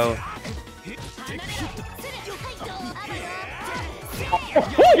in VO.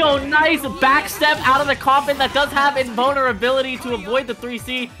 Yo, nice backstep out of the coffin. That does have invulnerability to avoid the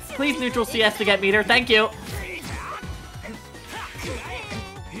 3C. Please neutral CS to get meter. Thank you.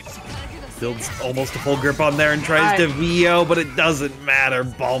 Builds almost a full grip on there and tries to VO, but it doesn't matter.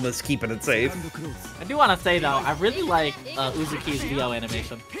 Ballmus keeping it safe. I do want to say, though, I really like Uzuki's VO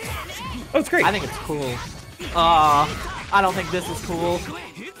animation. Oh, it's great. I think it's cool. I don't think this is cool.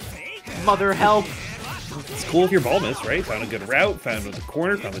 Mother help. It's cool if you're Ballmus, right? Found a good route, found the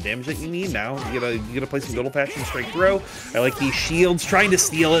corner, found the damage that you need. Now you gotta play some good old-fashioned straight throw. I like these shields, trying to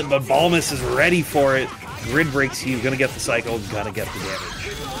steal it, but Ballmus is ready for it. Grid breaks you, gonna get the cycle, gonna get the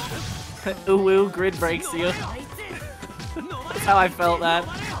damage. Ooh, grid breaks you. That's how I felt that.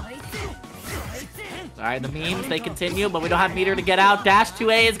 Alright, the memes, they continue, but we don't have meter to get out. Dash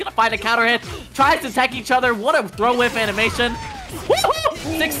 2A is gonna find a counter hit. Tries to tech each other. What a throw whip animation.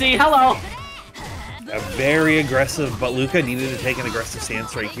 Woohoo! 6C, hello. Very aggressive, but Lucca needed to take an aggressive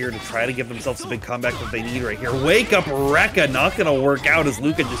stance right here to try to give themselves a big comeback that they need right here. Wake up, Rekka, not gonna work out as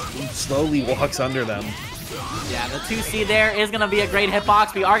Lucca just slowly walks under them. Yeah, the 2C there is gonna be a great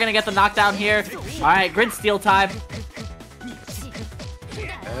hitbox. We are gonna get the knockdown here. Alright, grid steal time.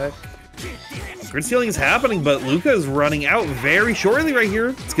 Grid stealing is happening, but Lucca is running out very shortly right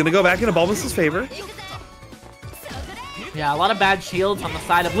here. It's gonna go back into Ballmus' favor. Yeah, a lot of bad shields on the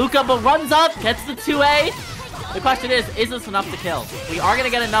side of Lucca, but runs up, gets the 2A. The question is this enough to kill? We are going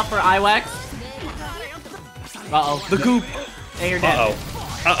to get enough for IWEX. Uh-oh. The goop. And you're dead. Uh-oh.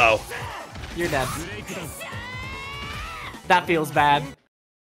 Uh-oh. You're dead. That feels bad.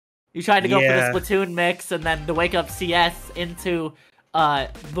 You tried to go for the Splatoon mix and then to wake up CS into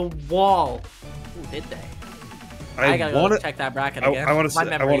the wall. Ooh, did they? I gotta go check that bracket again. I want to My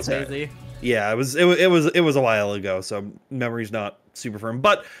memory's hazy. Yeah, it was a while ago, so memory's not super firm.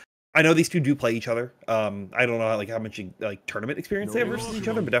 But I know these two do play each other. I don't know how much tournament experience they have versus each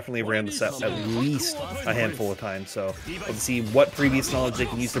other, but definitely have ran the set at least a handful of times. So let's see what previous knowledge they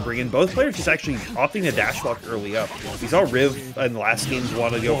can use to bring in. Both players just actually opting to dash block early up. We saw Riv in the last games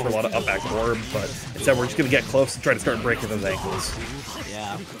want to go for a lot of up back orb, but instead we're just gonna get close and try to start breaking those ankles.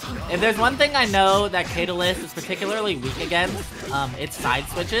 Yeah. If there's one thing I know that Keitoless is particularly weak against, it's side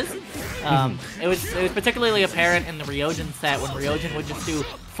switches. It was particularly apparent in the Ryojin set when Ryojin would just do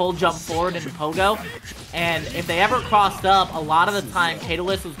full jump forward into Pogo, and if they ever crossed up, a lot of the time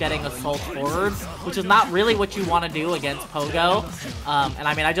Keitoless was getting assault forward, which is not really what you want to do against Pogo. And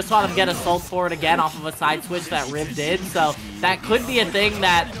I mean, I just saw them get assault forward again off of a side switch that Riv did, so that could be a thing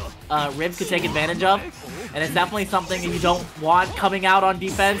that Riv could take advantage of. And it's definitely something that you don't want coming out on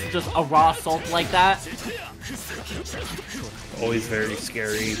defense, just a raw assault like that. Always very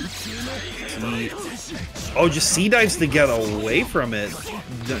scary. Oh, just C-dives to get away from it.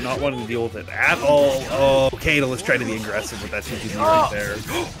 Not wanting to deal with it at all. Oh, Keitoless trying to be aggressive with that 2-2 right there.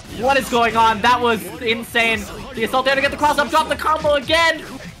 What is going on? That was insane. The assault there to get the cross up, drop the combo again.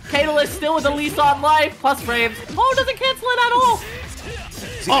 Keitoless still with a lease on life, plus frames. Oh, doesn't cancel it at all.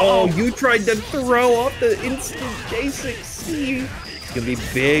 Oh, you tried to throw off the instant J6C. It's going to be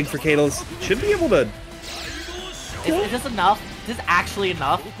big for Keitoless. Should be able to... Is this enough? Is this actually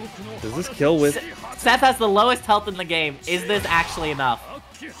enough? Does this kill with... Seth has the lowest health in the game. Is this actually enough?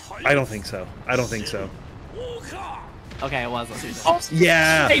 I don't think so. I don't think so. Okay, it wasn't. Oh,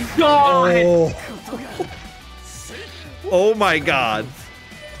 yeah. Thank God. Oh. Oh my God.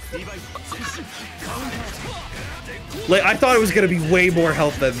 Like, I thought it was gonna be way more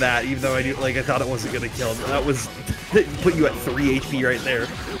health than that, even though I thought it wasn't gonna kill him. That was put you at 3 HP right there.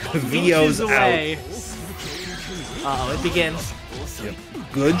 VO's out. Uh-oh, it begins. Yep.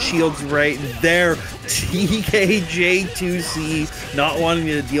 Good shields right there. TKJ2C not wanting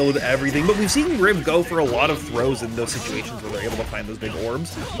to deal with everything, but we've seen Riv go for a lot of throws in those situations where they're able to find those big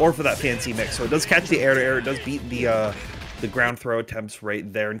orbs, or for that fancy mix. So it does catch the air-to-air. It does beat the ground throw attempts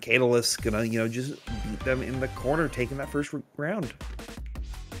right there, and Keitoless gonna, just beat them in the corner, taking that first round.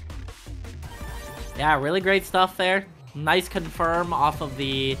 Yeah, really great stuff there. Nice confirm off of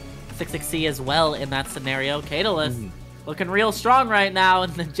the 6-6C as well in that scenario. Keitoless looking real strong right now,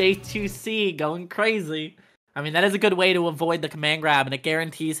 and the J2C going crazy. I mean, that is a good way to avoid the command grab, and it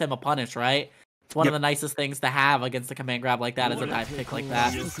guarantees him a punish, right? It's one of the nicest things to have against a command grab like that, is a dive kick like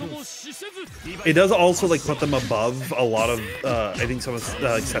that. It does also like put them above a lot of I think some of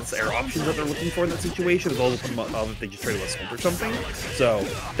Seth's air options that they're looking for in that situation, as well as put them above if they just try to assault or something. So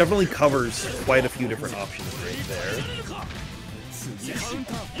definitely covers quite a few different options right there.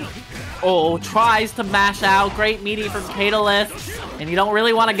 Oh, tries to mash out. Great meaty from Keitoless. And you don't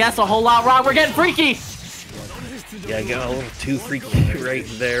really want to guess a whole lot wrong. We're getting freaky. Yeah, getting a little too freaky right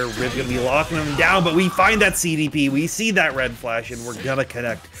there. Rib's gonna be locking him down, but we find that CDP. We see that red flash, and we're gonna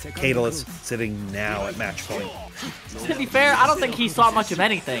connect. Keitoless sitting now at match point. To be fair, I don't think he saw much of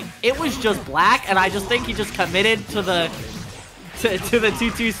anything. It was just black, and I just think he just committed to the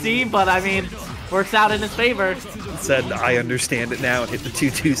 2-2-C, but I mean, works out in his favor. Said, I understand it now, and hit the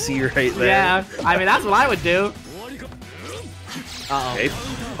 2-2-C right there. Yeah, I mean, that's what I would do. Uh-oh. Okay,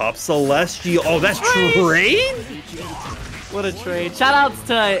 pop Celestial. Oh, that's trade? What a trade. Shoutouts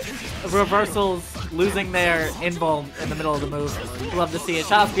to Reversals losing their invuln in the middle of the move. Love to see it.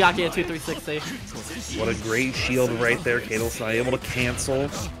 Shoutouts to Biaki at 2360. What a great shield right there. Keitoless not able to cancel.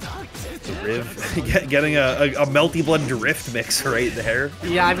 Riv getting a Melty Blood Drift mix right there.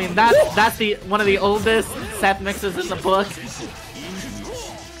 Yeah, I mean, that's one of the oldest Seth mixes in the book.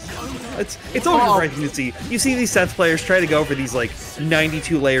 It's always refreshing to see. You see these Seth players try to go for these like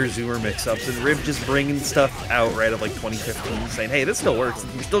 92 layer Zoomer mix-ups, and Riv just bringing stuff out right of like 2015, saying, hey, this still works.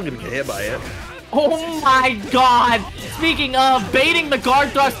 You're still gonna get hit by it. Oh my god! Speaking of baiting the guard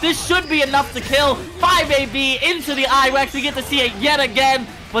thrust, this should be enough to kill. 5 AB into the IWEX. We get to see it yet again,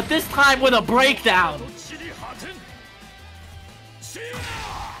 but this time with a breakdown.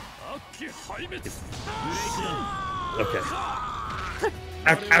 Okay.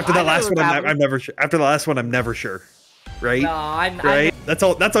 After that last one, I'm never sure. After the last one, I'm never sure. Right? No, right? That's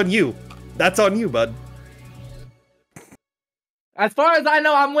on you. That's on you, bud. As far as I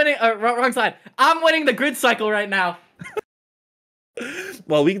know, I'm winning. Wrong side. I'm winning the grid cycle right now.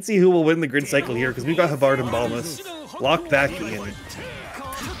 Well, we can see who will win the grid cycle here, because we've got Havard and Ballmus locked back in.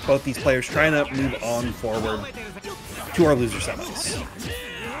 Both these players trying to move on forward to our loser semis.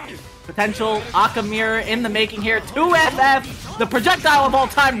 Potential Akamir in the making here. 2FF, the projectile of all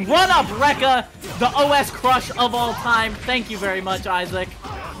time. Run up Rekka, the OS crush of all time. Thank you very much, Isaac.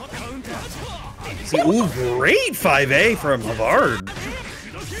 See, ooh, great 5A from Havard.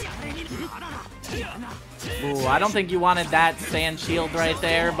 Ooh, I don't think you wanted that sand shield right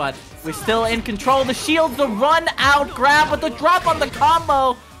there, but we're still in control. The shield's the run out grab with the drop on the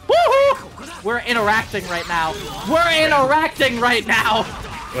combo. Woohoo! We're interacting right now. We're interacting right now.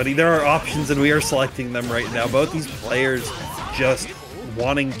 Buddy, there are options, and we are selecting them right now. Both these players just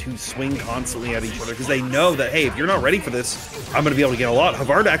wanting to swing constantly at each other, because they know that, hey, if you're not ready for this, I'm going to be able to get a lot.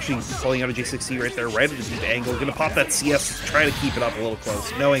 Havard actually pulling out a J6C right there, right at the deep angle. Going to pop that CS, try to keep it up a little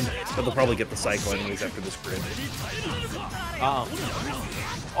close, knowing that they'll probably get the cycle anyways after this grid. Oh,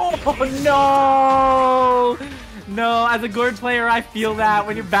 no! No, as a Gord player, I feel that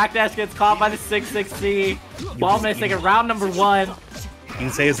when your backdash gets caught by the 6-6C. Ballmus taking round number 1. You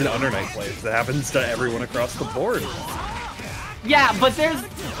can say as an Undernight player, that happens to everyone across the board. Yeah, but there's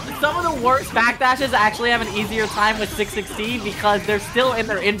some of the worst backdashes actually have an easier time with 6-6C because they're still in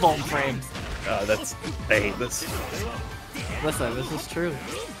their invuln frames. I hate this. Listen, this is true.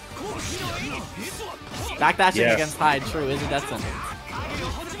 Backdashing against Hyde, true, is a death sentence.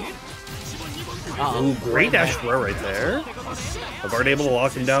 Ooh, great dash throw right there. Havard able to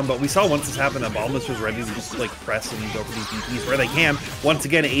lock him down, but we saw once this happened that Ballmus was ready to just like press and go for these DPs where they can. Once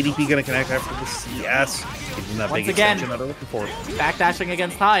again, ADP gonna connect after the CS. Giving that big extension that they're looking for. Backdashing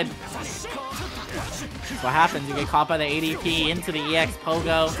against Hyde. That's what happens. You get caught by the ADP into the EX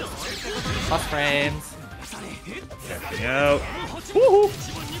Pogo. Plus frames. Cashing out. Woohoo!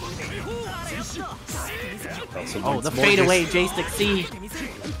 Oh, the fadeaway J6C.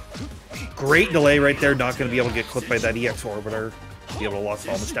 Great delay right there. Not going to be able to get clipped by that EX Orbiter. Be able to lock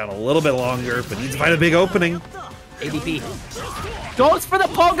Ballmus down a little bit longer, but needs to find a big opening. ADP. Goes for the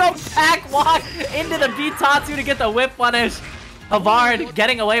Pogo pack walk into the Bitatsu to get the whip punish. Havard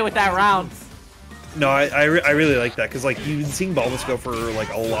getting away with that round. No, I really like that, because like you've been seeing Ballmus go for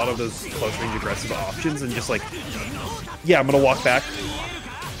like a lot of those close range aggressive options, and just like, yeah, I'm going to walk back.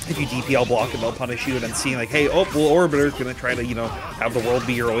 If you DP, I'll block and they'll punish you, and then seeing like, hey, well, Orbiter's gonna try to, have the world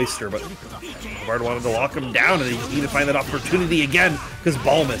be your oyster, but Havard wanted to lock him down, and they just need to find that opportunity again, because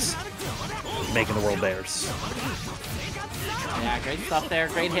Ballmus is making the world theirs. Yeah, great stuff there.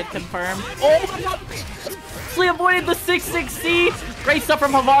 Great hit confirmed. Oh my god! Actually avoided the 6-6C. Great stuff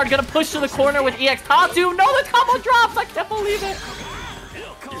from Havard. Gonna push to the corner with EX Tatsu. No, the combo drops! I can't believe it!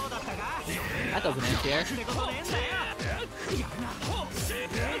 That doesn't end here.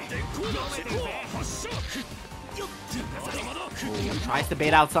 Ooh, tries to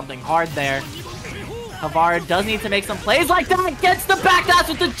bait out something hard there. Havard does need to make some plays like that. Gets the backdash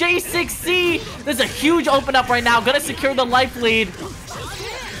with the J6C. There's a huge open up right now. Gonna secure the life lead.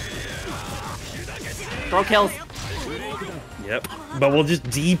 Throw kills. Yep. But we'll just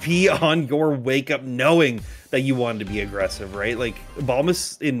DP on your wake up knowing that you wanted to be aggressive, right? Like,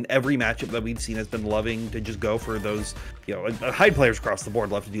 Ballmus in every matchup that we've seen has been loving to just go for those, you know, Hyde players across the board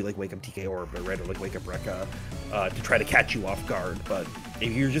love to do like wake up TK Orbiter, right? Or like wake up Rekka to try to catch you off guard. But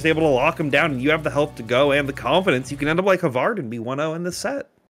if you're just able to lock them down and you have the health to go and the confidence, you can end up like Havard and be 1-0 in the set.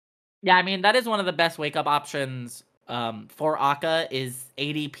 Yeah, I mean, that is one of the best wake up options for Akka is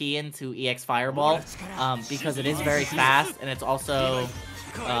ADP into EX Fireball because it is very fast and it's also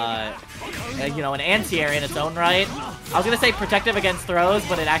you know, an anti-air in its own right. I was gonna say protective against throws,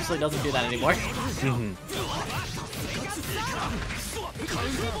 but it actually doesn't do that anymore.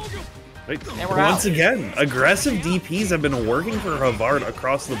 Right. Once again, aggressive DPs have been working for Havard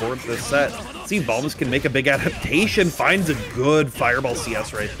across the board this set. See if Ballmus can make a big adaptation, finds a good Fireball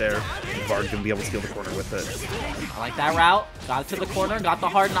CS right there. Havard can be able to steal the corner with it. I like that route. Got it to the corner, got the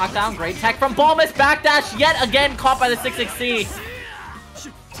hard knockdown. Great tech from Ballmus. Backdash yet again, caught by the 6-6C.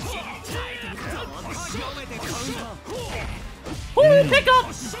 Ooh, pick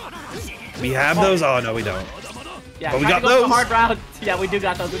up! We have those? Oh, no, we don't. Yeah, but we got those. Hard route. Yeah, we do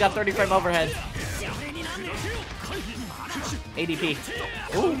got those. We got 30 frame overhead. ADP.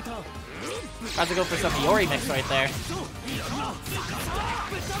 Ooh. Tries to go for some Yori mix right there.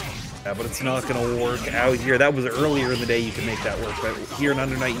 Yeah, but it's not going to work out here. That was earlier in the day you can make that work, but here in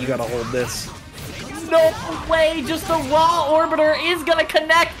Under Night, you got to hold this. No way! Just the raw orbiter is going to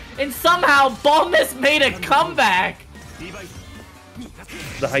connect, and somehow Ballmus made a comeback.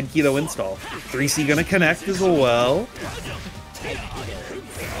 The Hyde Keto install. 3C gonna connect as well.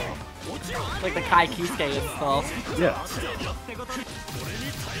 Like the Kai Kisuke install. Yeah.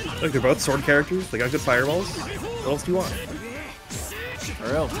 Look, they're both sword characters. They got good fireballs. What else do you want? For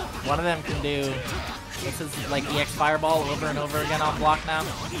real. One of them can do... This is like EX Fireball over and over again on block now.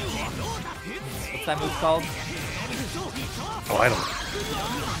 What's that move called? Oh, I don't know.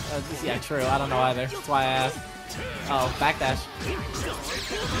 Yeah, true. I don't know either. That's why I asked. Oh, backdash.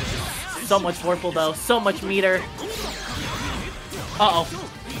 So much Vorpal though. So much meter. Uh-oh.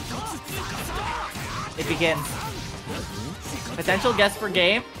 It begins. Potential guess for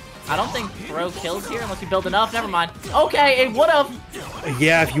game. I don't think throw kills here unless you build enough. Never mind. Okay, it would've.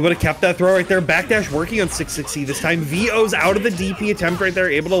 Yeah, if you would have kept that throw right there. Backdash working on 6-6C this time. VO's out of the DP attempt right there.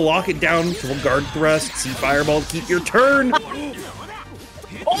 Able to lock it down. Full guard thrust. C Fireball to keep your turn.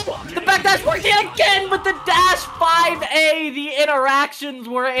 Oh, the backdash working again with the dash 5A. The interactions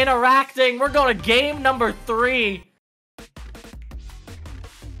were interacting. We're going to game number 3.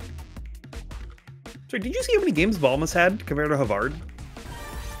 Sorry, did you see how many games Ballmus had compared to Havard?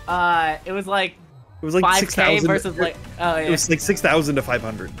 It was like 5K 6,000 versus like oh yeah. It was like 6,000 to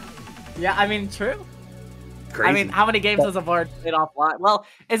 500. Yeah, I mean true. Crazy. I mean, how many games has Havard played offline? Well,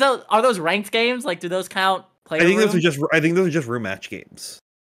 are those ranked games? Like, do those count? I think those are just room match games.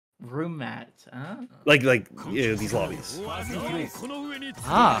 Room match. Oh. Like you know, these lobbies.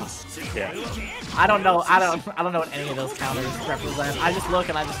 Ah. Yeah. I don't know. I don't know what any of those counters represent. I just look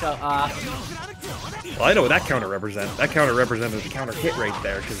and I just go, Well, I know what that counter represents. That counter represented the counter hit right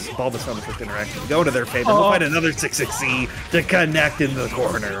there because Ballmus found the first interaction to go to their favor. They'll find another 6-6C to connect in the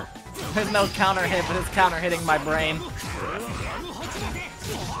corner. There's no counter hit, but it's counter hitting my brain.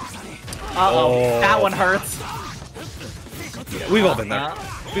 Uh-oh. That one hurts. Yeah, we've all been there.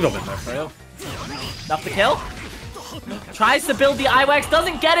 We've all been there. Enough to kill. Tries to build the IWAX,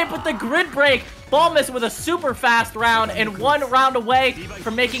 doesn't get it, but the grid break. Ballmus with a super fast round and 1 round away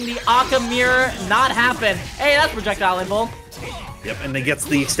from making the Akka mirror not happen. Hey, that's projectile invul. Yep, and it gets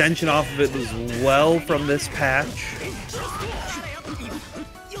the extension off of it as well from this patch.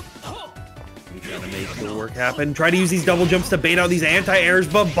 Trying to make the work happen. Try to use these double jumps to bait out these anti-airs,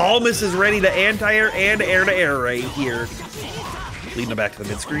 but Ballmus is ready to anti-air and air-to-air right here. Leading it back to the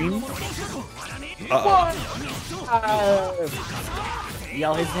mid-screen.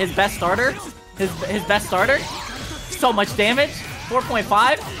 Yo, his best starter? His best starter? So much damage?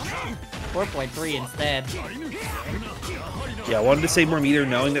 4.5? 4.3 instead. Yeah, I wanted to say more meter,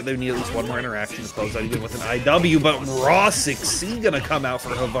 knowing that they need at least one more interaction to close out even with an IW, but raw 6C gonna come out for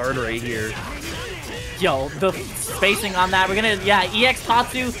Havard right here. Yo, the spacing on that. We're gonna, yeah, EX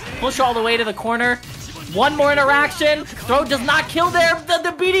Tatsu, push all the way to the corner. One more interaction. Throw does not kill there.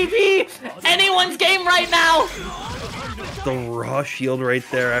 The BDP. Anyone's game right now. the raw shield right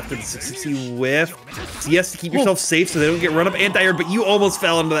there after the 660 whiff. So he has to keep yourself safe so they don't get run up anti-air, but you almost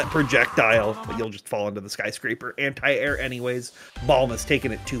fell into that projectile. But you'll just fall into the skyscraper. Anti-air anyways. Ballmus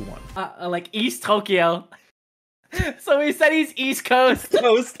taking it 2-1. Like East Tokyo. So he said he's East Coast.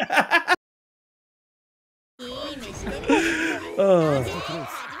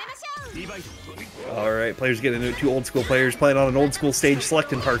 All right, players getting into it. 2 old school players playing on an old school stage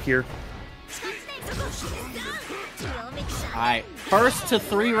selecting park here. All right, first to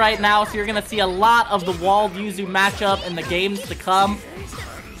 3 right now, so you're gonna see a lot of the Wald Yuzu matchup in the games to come.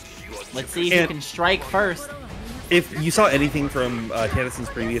 Let's see who can strike first. If you saw anything from Tanassinn's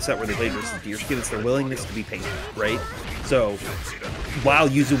previous set where they played versus DeerSkin, it's their willingness to be patient, right? So while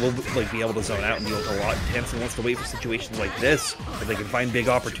Yuzu will be able to zone out and deal with a lot, Tanasinn wants to wait for situations like this where they can find big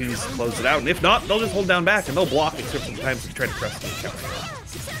opportunities to close it out. And if not, they'll just hold down back and they'll block it sometimes to try to press the counter.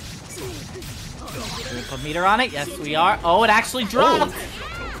 We'll put meter on it. Yes, we are. Oh, it actually dropped.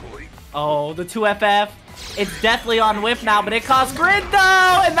 Oh, the 2FF. It's definitely on whiff now, but it costs grid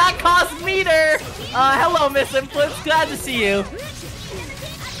though, and that costs meter. Hello, Miss Inputs. Glad to see you.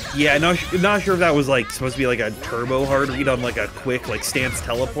 Yeah, not sure if that was like supposed to be like a turbo hard read on like a quick like stance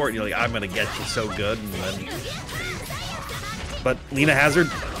teleport. And you're like, I'm gonna get you so good, and then. But Leena Hazard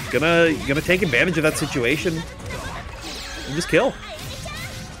gonna take advantage of that situation and just kill.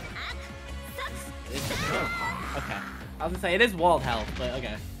 Okay, I was gonna say it is walled health, but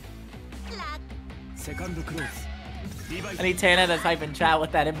okay. I need Tana to type in chat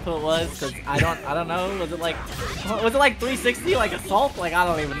what that input was, because I don't know. Was it like 360 like assault? Like I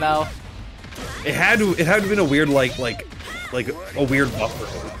don't even know. It had to have been a weird like a weird buffer.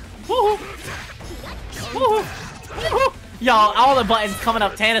 Woohoo! Woohoo! Woohoo! Yo, all the buttons coming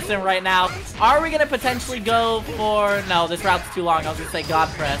up Tanasinn right now. Are we gonna potentially go for? No, this route's too long. I was gonna say God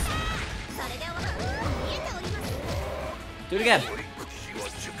press. Do it again.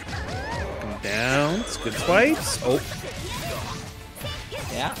 Down. It's good spikes. Oh.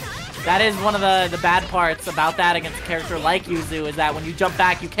 Yeah. That is one of the bad parts about that against a character like Yuzu, is that when you jump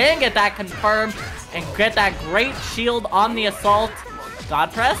back, you can get that confirmed and get that great shield on the assault.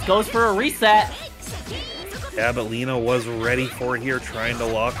 God press goes for a reset. Yeah, but Leena was ready for it here, trying to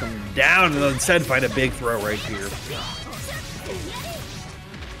lock him down, and instead find a big throw right here.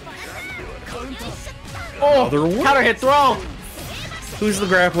 Oh, counter hit throw. Who's the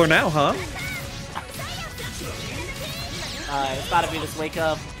grappler now, huh? It's got to be this Wake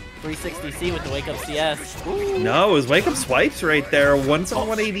Up 360C with the Wake Up CS. Ooh. No, it was Wake Up swipes right there.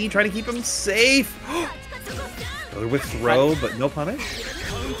 171 AD trying to keep him safe. With throw, but no punish.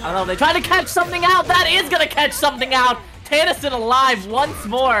 I don't know. They tried to catch something out. That is going to catch something out. Tanasinn alive once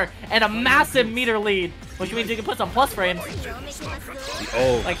more and a massive meter lead, which means you can put some plus frames.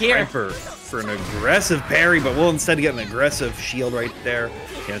 Oh, like here. For an aggressive parry, but we'll instead get an aggressive shield right there.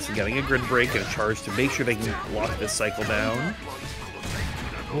 Tanasinn getting a grid break and a charge to make sure they can lock this cycle down.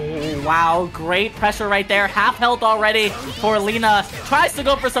 Oh, wow, great pressure right there. Half health already for Leena. Tries to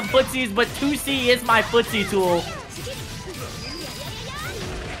go for some footsies, but 2C is my footsie tool.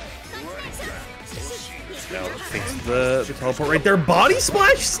 Now fix the teleport right there. Body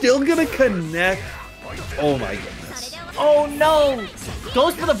splash still gonna connect. Oh my goodness. Oh no!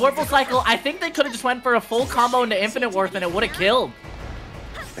 Goes for the Vorpal cycle. I think they could have just went for a full combo into Infinite Worth and it would have killed.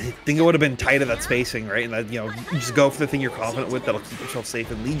 I think it would have been tight at that spacing, right? And that, you know, you just go for the thing you're confident with that'll keep yourself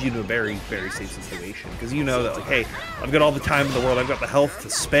safe and lead you to a very, very safe situation. Because you know that, like, hey, I've got all the time in the world. I've got the health to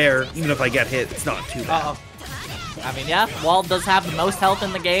spare. Even if I get hit, it's not too bad. I mean, yeah, Wald does have the most health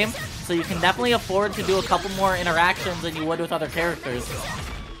in the game, so you can definitely afford to do a couple more interactions than you would with other characters.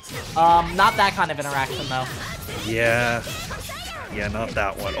 Not that kind of interaction, though. Yeah. Yeah, not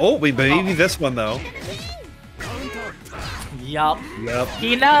that one. Oh, maybe this one, though. Yup.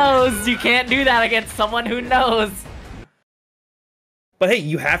 He knows you can't do that against someone who knows. But hey,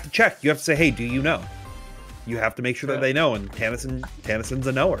 you have to check. You have to say, hey, do you know? You have to make sure that they know, and Tanassinn's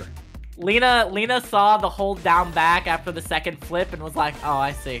a knower. Leena saw the hold down back after the second flip and was like, oh,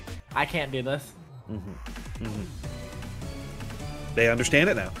 I see. I can't do this. They understand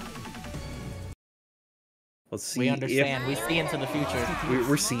it now. Let's see. We understand. We see into the future.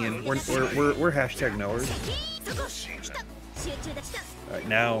 We're seeing. We're hashtag knowers. All right,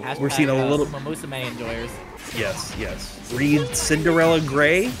 now hashtag, we're seeing a little Musume enjoyers. Yes. Read Cinderella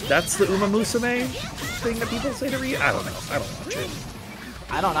Gray. That's the Musume thing that people say to read. I don't know. I don't watch it.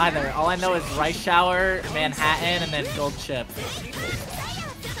 I don't either. All I know is Rice Shower, Manhattan, and then Gold Chip.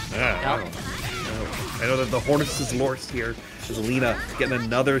 Yeah, I know that the Hornets is lost here. There's Leena getting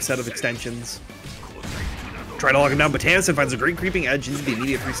another set of extensions. Try to lock him down, but Tanasinn finds a great creeping edge into the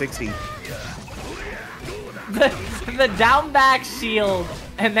immediate 360. the down back shield,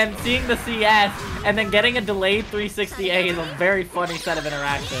 and then seeing the CS, and then getting a delayed 360A is a very funny set of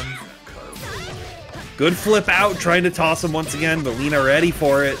interactions. Good flip out, trying to toss him once again, but Leena ready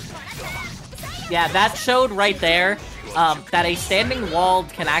for it. Yeah, that showed right there that a standing wall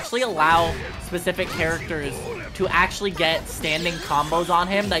can actually allow specific characters to actually get standing combos on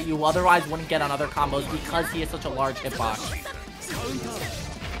him that you otherwise wouldn't get on other combos because he has such a large hitbox.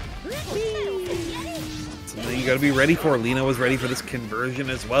 Something you gotta be ready for. Leena was ready for this conversion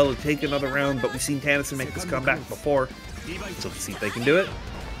as well to take another round, but we've seen Tanasinn make this comeback before. So let's see if they can do it.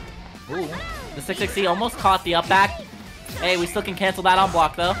 Ooh, the 660 almost caught the up back. Hey, we still can cancel that on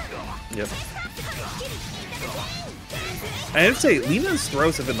block though. Yep. I have to say, Leena's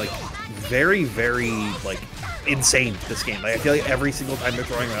throws have been like very, very like insane this game. Like, I feel like every single time they're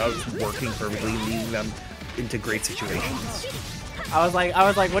throwing around, it's working perfectly, leading them into great situations. I was like,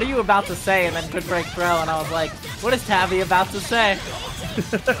 what are you about to say? And then good break throw, and I was like, what is Tabby about to say?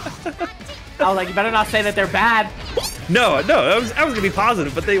 I was like, you better not say that they're bad. No, I was gonna be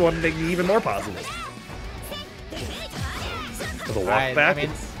positive, but they wanted to make me even more positive. For the walk back. I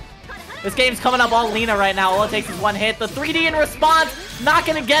mean, this game's coming up all Leena right now. All it takes is one hit. The 3D in response, not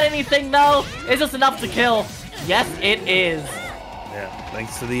gonna get anything though. It's just enough to kill. Yes, it is. Yeah,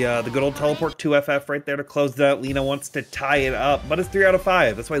 thanks to the good old teleport 2FF right there to close it out. Leena wants to tie it up, but it's 3 out of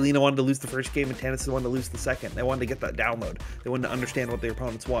 5. That's why Leena wanted to lose the first game and Tanasinn wanted to lose the second. They wanted to get that download. They wanted to understand what their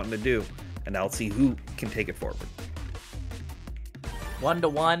opponent's wanting to do. And now let's see who can take it forward.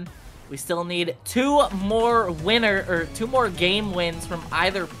 1-1. We still need 2 more game wins from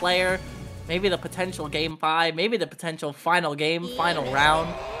either player. Maybe the potential game 5, maybe the potential final game, final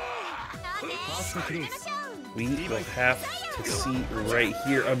round. We will have to see right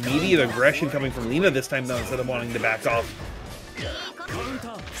here. Immediate aggression coming from Leena this time, though, instead of wanting to back off.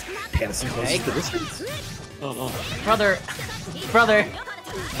 Tanasinn closes the distance. Brother,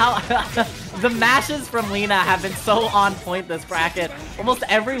 how the mashes from Leena have been so on point this bracket. Almost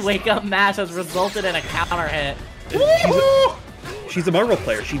every wake-up mash has resulted in a counter hit. She's a Marvel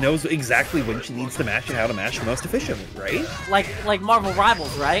player. She knows exactly when she needs to mash and how to mash most efficiently, right? Like Marvel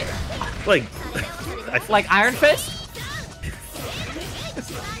Rivals, right? Like Iron Fist?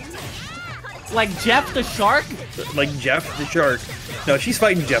 Like Jeff the Shark? Like Jeff the Shark. No, she's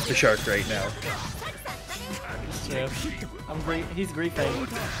fighting Jeff the Shark right now. Yeah. He's griefing.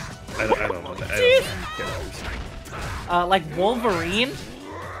 I don't know that. Like Wolverine?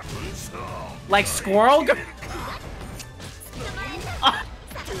 Like Squirrel?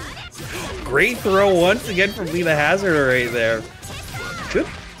 Great throw once again from Leena Hazard right there. Should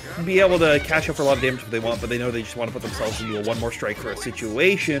be able to cash up for a lot of damage if they want, but they know they just want to put themselves into a one more strike for a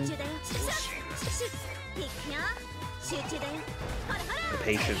situation. The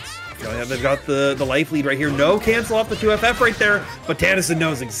patience. They've got the life lead right here. No cancel off the 2FF right there, but Tanasinn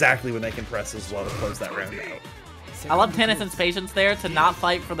knows exactly when they can press as well to close that round out. I love Tanassinn's patience there to not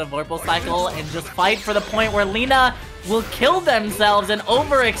fight for the Vorpal cycle and just fight for the point where Leena will kill themselves and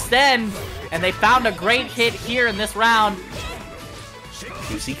overextend. And they found a great hit here in this round.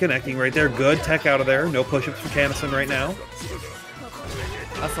 QC connecting right there. Good tech out of there. No push-ups for Tanasinn right now.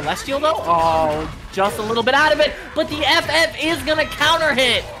 A Celestial though? Oh, just a little bit out of it. But the FF is going to counter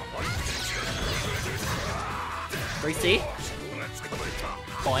hit. 3C.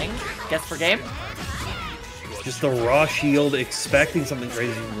 Boing. Guess for game. Just the raw shield, expecting something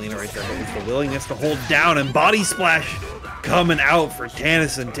crazy from Leena right there, but with the willingness to hold down, and body splash coming out for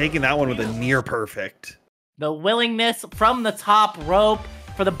Tanasinn, taking that one with a near perfect. The willingness from the top rope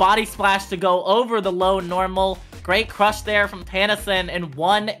for the body splash to go over the low normal. Great crush there from Tanasinn, and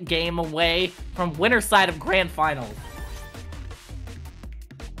 1 game away from winner's side of Grand Finals.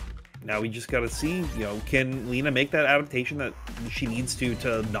 Now we just gotta see, can Leena make that adaptation that she needs to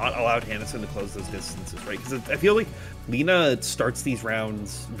not allow Tanasinn to close those distances, right? Because I feel like Leena starts these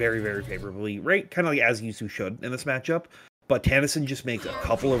rounds very, very favorably, right? Kind of like as Yuzu should in this matchup. But Tanasinn just makes a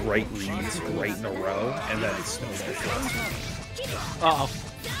couple of right reads right in a row, and then it snowballs. Uh-oh.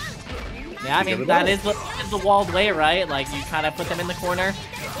 Yeah, I mean, that is the walled way, right? Like, you kind of put them in the corner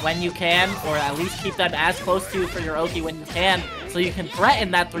when you can, or at least keep them as close to for your Oki when you can, so you can threaten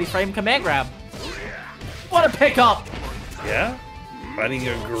that 3-frame command grab. What a pickup! Yeah, finding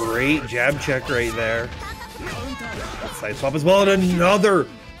a great jab check right there. Side swap as well, and another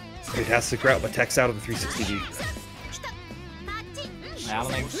fantastic route, but tech's out of the 360D. I don't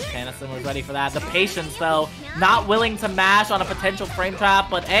think Tanasinn was ready for that. The patience, though, not willing to mash on a potential frame trap,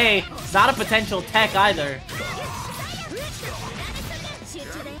 but A, not a potential tech either.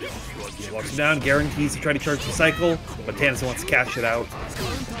 He walks him down, guarantees to try to charge the cycle, but Tanasinn wants to cash it out.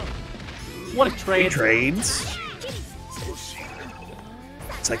 What a trade. He trades.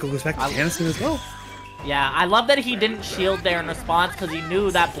 Cycle goes back to Tanasinn as well. Yeah, I love that he didn't shield there in response because he knew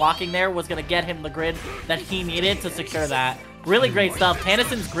that blocking there was going to get him the grid that he needed to secure that. Really great stuff.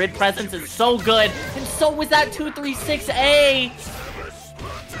 Tanassinn's grid presence is so good, and so was that 236A.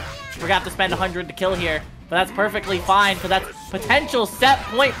 We're gonna have to spend 100 to kill here, but that's perfectly fine because that's potential set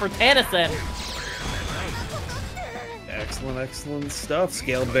point for Tanasinn. Excellent, excellent stuff.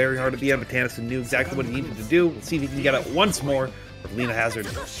 Scaled very hard at the end, but Tanasinn knew exactly what he needed to do. Let's see if he can get it once more, if Leena Hazard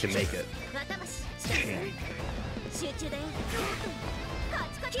can make it.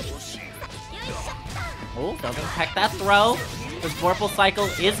 Oh, doesn't tech that throw. This Vorpal Cycle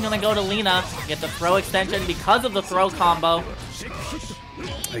is going to go to Leena. Get the throw extension because of the throw combo.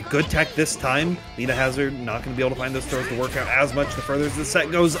 A good tech this time. Leena Hazard not going to be able to find those throws to work out as much the further as the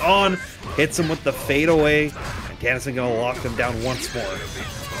set goes on. Hits him with the fadeaway. And Tanasinn going to lock them down once more.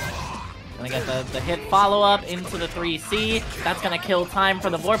 Gonna get the hit follow-up into the 3C. That's gonna kill time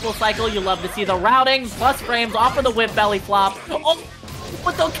for the Vorpal Cycle. You love to see the routing. Plus frames off of the whip belly flop. Oh,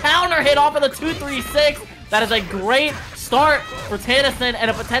 with the counter hit off of the 236. That is a great start for Tanasinn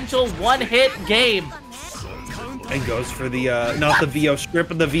and a potential one-hit game. And goes for the, not the VO strip,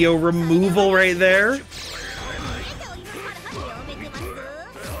 but the VO removal right there.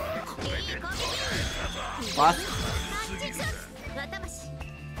 Plus.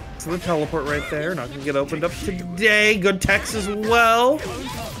 So the teleport right there, not gonna get opened up today. Good techs as well.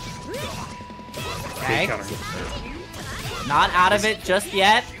 Okay. Not out of it just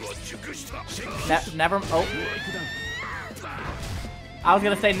yet. Never. Oh. I was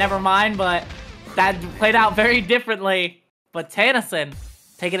gonna say never mind, but that played out very differently. But Tanasinn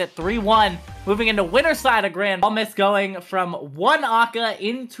taking it 3-1, moving into winner side of Grand. Ballmus going from one Aka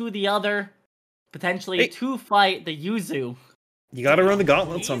into the other, potentially to fight the Yuzu. You gotta run the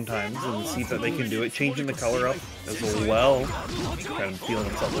gauntlet sometimes and see that they can do it, changing the color up as well. Kind of feeling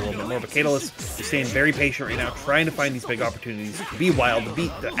himself a little bit more, but Keitoless is staying very patient right now, trying to find these big opportunities, to be wild,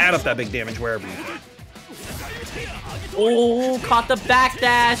 to add up that big damage wherever you can. Oh, caught the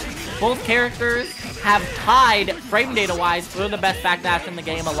backdash. Both characters have tied frame data-wise for the best backdash in the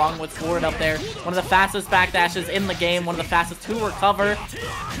game, along with Ford up there. One of the fastest backdashes in the game, one of the fastest to recover.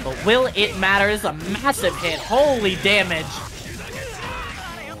 But will it matter? This is a massive hit. Holy damage.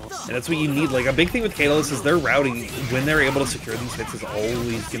 And that's what you need. Like, a big thing with Keitoless is their routing, when they're able to secure these hits, is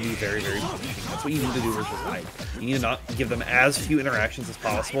always going to be very, very punishing. That's what you need to do versus Hyde. You need to not give them as few interactions as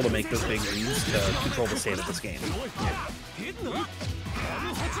possible to make those big reads to control the state of this game.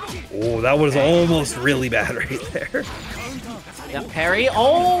 Oh, that was almost really bad right there. Yep, parry.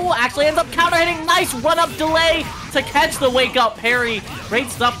 Oh, actually ends up counter-hitting. Nice run-up delay to catch the wake-up parry. Great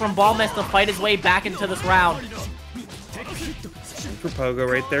stuff from Ballmus to fight his way back into this round. For Pogo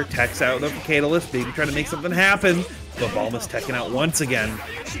right there, tech's out though for Keitoless, maybe trying to make something happen, but Ballmus teching out once again.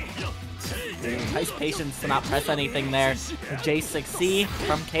 Nice patience to not press anything there. J6C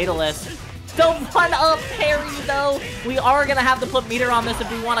from Keitoless. Don't run up parry though. We are gonna have to put meter on this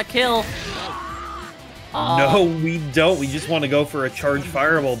if we want to kill. No, we don't. We just want to go for a charge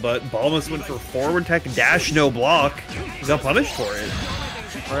fireball, but Ballmus went for forward tech, dash, no block. He got punished for it.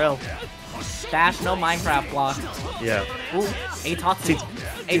 For real. Dash, no Minecraft block. Yeah. Ooh, Atatsu.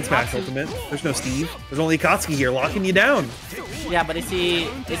 Smash Ultimate. There's no Steve. There's only Akatsuki here, locking you down. Yeah, but is he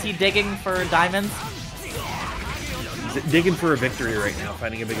digging for diamonds? He's digging for a victory right now,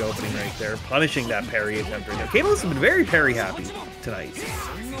 finding a big opening right there, punishing that parry attempt right now. Keitoless has been very parry happy tonight.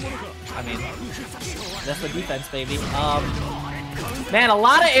 I mean, that's the defense, baby. Man, a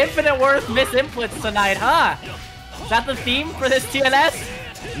lot of infinite worth misinputs tonight, huh? Is that the theme for this TNS?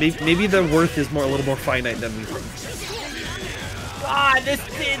 Maybe the worth is a little more finite than we think. God, this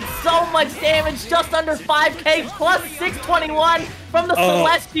did so much damage, just under 5k, plus 621 from the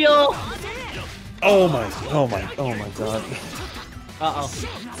Celestial. Oh my god. Uh-oh.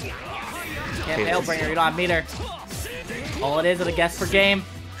 Can't Tailbringer, you don't have meter. All it is a guess per game.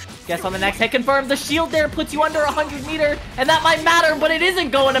 Guess on the next hit confirmed. The shield there puts you under 100 meter, and that might matter, but it isn't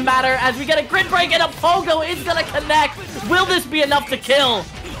going to matter as we get a grid break and a Pogo is going to connect. Will this be enough to kill?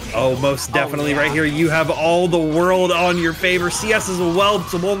 Oh, most definitely. Right here, you have all the world on your favor. CS is well,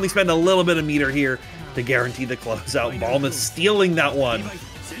 so we'll only spend a little bit of meter here to guarantee the closeout. Ballmus stealing that one.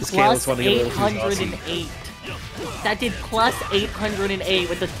 Plus 808. That did plus 808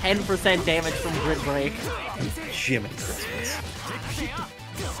 with the 10% damage from grid break. Jiminy Christmas.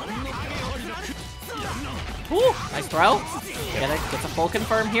 Ooh, nice throw. Gets a full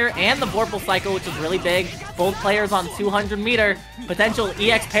confirm here, and the Vorpal Cycle, which is really big. Both players on 200 meter. Potential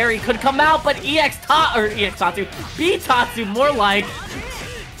EX parry could come out, but B Tatsu, more like.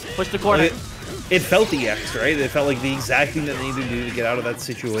 Push the corner. it felt the EX, right? It felt like the exact thing that they needed to do to get out of that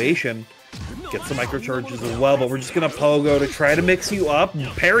situation. Get some microcharges as well, but we're just gonna pogo to try to mix you up,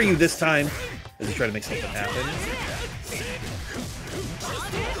 parry you this time, as we try to make something happen.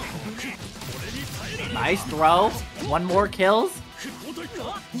 Nice throw. One more kills.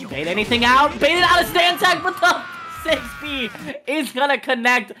 Bait anything out. Bait it out of stand tag, but the 6B is gonna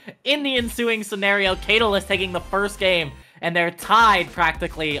connect in the ensuing scenario. Keitoless taking the first game, and they're tied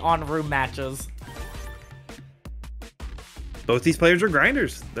practically on room matches. Both these players are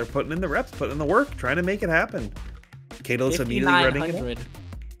grinders. They're putting in the reps, putting in the work, trying to make it happen. Keitoless immediately running it.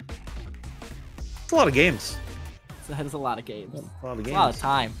 It's a lot of games. That is a lot of games. A lot of games. It's a lot of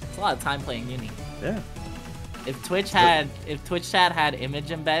time. It's a lot of time playing Uni. Yeah. If Twitch chat had image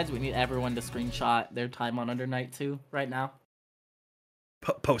embeds, we need everyone to screenshot their time on Under Night 2 right now.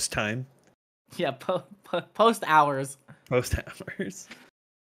 Post time. Yeah, post hours. Post hours.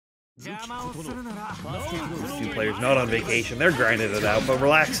 Two players not on vacation. They're grinding it out, but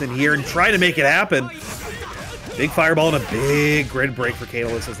relaxing here and trying to make it happen. Big fireball and a big grid break for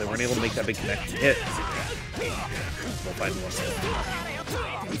Keitoless as they weren't able to make that big connection hit. We'll find one.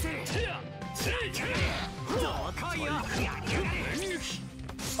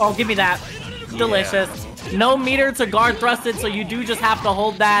 Oh, give me that. Delicious. Yeah. No meter to guard thrusted, so you do just have to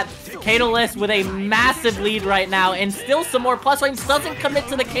hold that. Keitoless with a massive lead right now, and still some more plus frames. Doesn't commit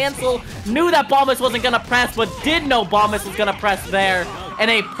to the cancel. Knew that Ballmus wasn't going to press, but did know Ballmus was going to press there.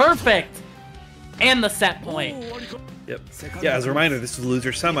 And a perfect and the set point. Yep. Yeah, as a reminder, this is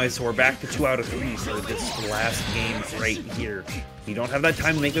loser semi, so we're back to 2 out of 3 for this last game right here. You don't have that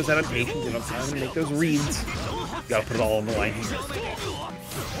time to make those adaptations, you don't have time to make those reads. You gotta put it all on the line here.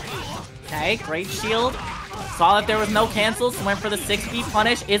 Okay, great shield. Saw that there was no cancels, so went for the 6B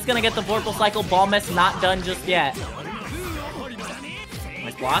punish. Is gonna get the Vorpal Cycle. Ballmus not done just yet.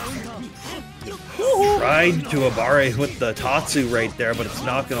 Nice block. Tried to Abare with the Tatsu right there, but it's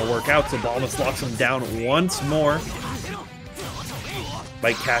not going to work out, so Ballmus locks him down once more.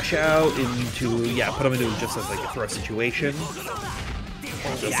 Might cash out into, yeah, put him into just as like a throw situation.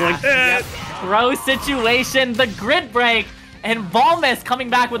 Just like that. Yep. Throw situation, the grid break, and Ballmus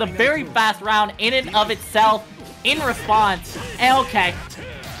coming back with a very fast round in and of itself in response. And okay.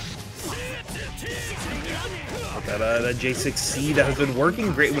 That J6C that has been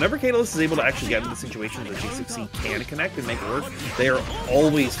working great. Whenever Keitoless is able to actually get into situations that J6C can connect and make it work, they are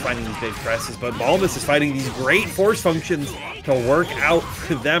always finding these big presses. But Ballmus is finding these great force functions to work out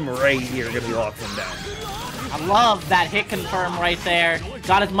for them right here. Gonna be locking them down. I love that hit confirm right there.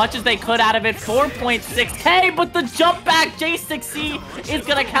 Got as much as they could out of it. 4.6K, but the jump back J6C is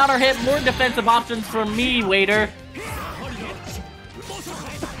gonna counter hit. More defensive options for me, Waiter.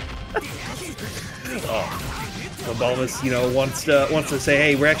 Oh. So Ballmus, you know, wants to say,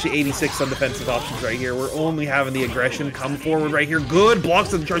 hey, we're actually 86 on defensive options right here. We're only having the aggression come forward right here. Good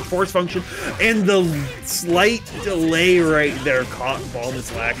blocks of the charge force function, and the slight delay right there caught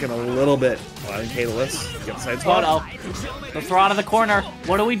Ballmus lacking a little bit. Allowing Keitoless to get the side spot. Oh no, the throw out of the corner.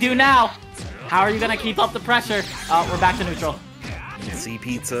 What do we do now? How are you gonna keep up the pressure? We're back to neutral. C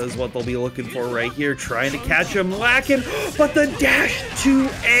Pizza is what they'll be looking for right here, trying to catch him lacking, but the dash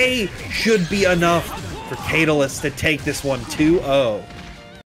 2A should be enough for Keitoless to take this one 2-0.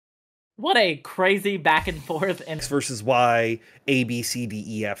 What a crazy back and forth. And X versus Y, A, B, C, D,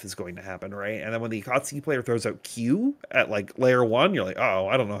 E, F is going to happen, right? And then when the Akatsuki player throws out Q at like layer 1, you're like, oh,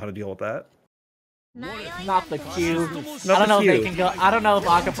 I don't know how to deal with that. Not the Q. I don't know if they can go. I don't know if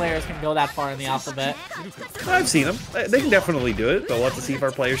Aka players can go that far in the alphabet. I've seen them. They can definitely do it, but we'll have to see if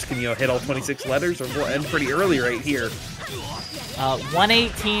our players can, you know, hit all 26 letters, or we'll end pretty early right here.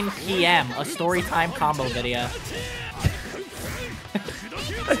 1:18 p.m. a story time combo video. I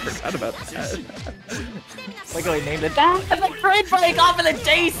forgot about that. Like how we named it that. And the grid break off of the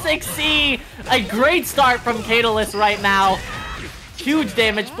J6C. A great start from Keitoless right now. Huge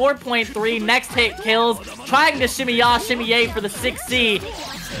damage, 4.3. Next hit kills. Trying to shimmy ya, shimmy yay for the 6C.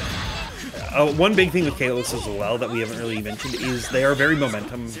 One big thing with Keitoless as well that we haven't really mentioned is they are a very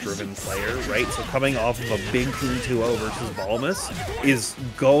momentum-driven player, right? So coming off of a big 2-0 versus Ballmus is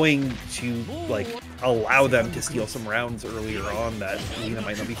going to, like, allow them to steal some rounds earlier on that Leena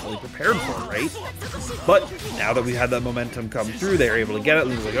might not be fully prepared for, right? But now that we've had that momentum come through, they're able to get it.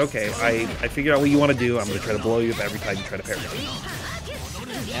 Lena's like, okay, I figured out what you want to do. I'm going to try to blow you up every time you try to parry me.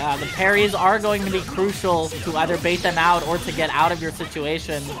 Yeah, the parries are going to be crucial to either bait them out or to get out of your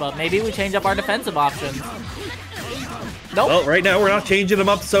situation, but maybe we change up our defensive options. Nope. Well, right now we're not changing them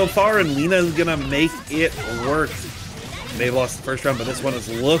up so far, and Leena's gonna make it work. They lost the first round, but this one is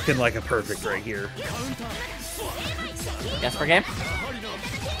looking like a perfect right here. Yes, for game.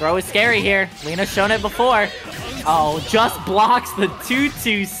 Throw is scary here. Leena's shown it before. Oh, just blocks the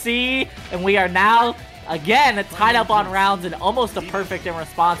 2-2C. And we are now, again, tied up on rounds and almost a perfect in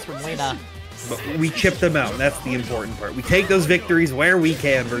response from Leena. But we chip them out, and that's the important part. We take those victories where we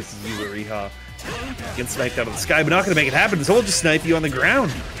can versus Yuzuriha. Get sniped out of the sky, but not going to make it happen, so we'll just snipe you on the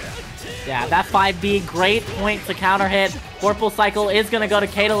ground. Yeah, that 5B, great point to counter hit. Vorpal Cycle is going to go to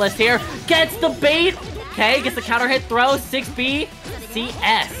Keitoless here. Gets the bait. Okay, gets the counter hit throw. 6B,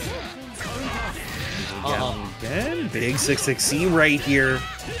 CS. Again, big 6-6C right here.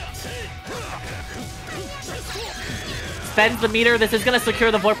 Spends the meter. This is going to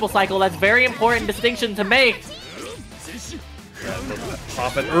secure the Vorpal Cycle. That's very important distinction to make.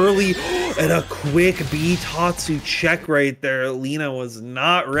 Pop it early, and a quick B-Tatsu check right there. Leena was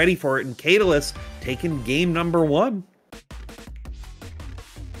not ready for it, and Keitoless taking game number 1.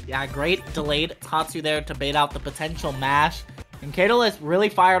 Yeah, great delayed Tatsu there to bait out the potential mash. And Keitoless really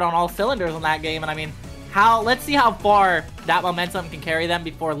fired on all cylinders in that game, and I mean, let's see how far that momentum can carry them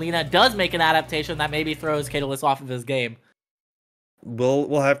before Leena does make an adaptation that maybe throws Keitoless off of his game.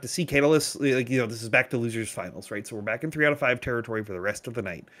 We'll have to see. Keitoless, like, you know, this is back to losers finals, right? So we're back in 3 out of 5 territory for the rest of the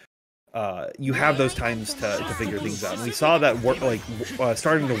night. You have those times to figure things out. And we saw that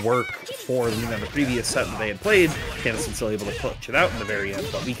starting to work for Leena in the previous set that they had played. Tanasinn still able to clutch it out in the very end,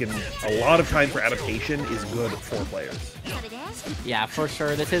 but a lot of time for adaptation is good for players. Yeah, for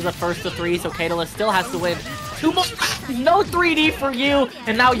sure. This is a first to 3, so Keitoless still has to win 2 more. No 3D for you,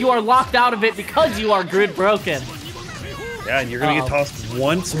 and now you are locked out of it because you are grid broken. Yeah, and you're going to get tossed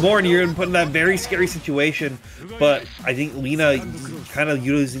once more, and you're going to put in that very scary situation. But I think Leena kind of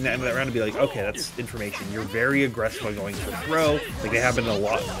using that end of that round to be like, okay, that's information. You're very aggressive on going for throw. Like, they have been a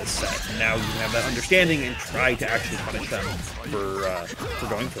lot in this set. And now you can have that understanding and try to actually punish them for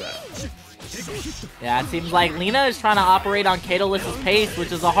going for that. Yeah, it seems like Leena is trying to operate on Keitoless' pace,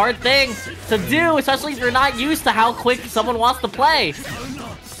 which is a hard thing to do, especially if you're not used to how quick someone wants to play.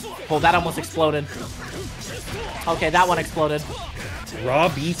 Oh, that almost exploded. Okay, that one exploded. Raw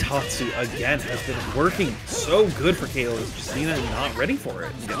B-Tatsu, again, has been working so good for Keitoless. Just Leena not ready for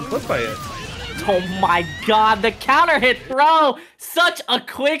it and getting clipped by it. Oh my god, the counter hit throw! Such a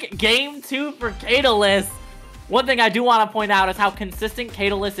quick game 2 for Keitoless. One thing I do want to point out is how consistent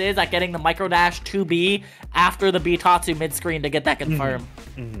Keitoless is at getting the micro dash 2B after the B-Tatsu mid-screen to get that confirmed.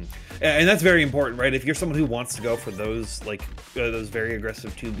 And that's very important, right? If you're someone who wants to go for those, like, those very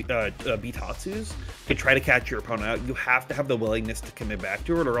aggressive B-Tatsus to try to catch your opponent out, you have to have the willingness to commit back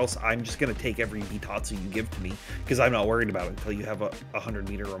to it, or else I'm just going to take every B-Tatsu you give to me, because I'm not worried about it until you have a 100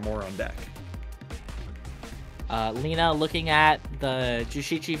 meter or more on deck. Leena looking at the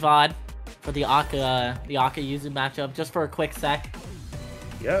Jushichi VOD for the Aka Yuzu matchup, just for a quick sec.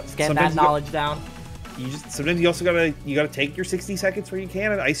 Yeah. Just getting that knowledge down. Sometimes you also gotta take your 60 seconds where you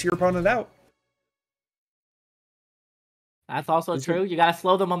can and ice your opponent out. That's also true. You gotta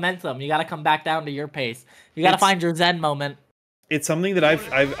slow the momentum. You gotta come back down to your pace. You gotta find your zen moment. It's something that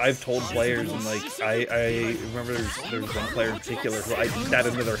I've told players, and like I remember there's one player in particular who I beat that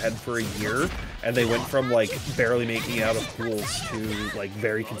into their head for a year, and they went from like barely making it out of pools to like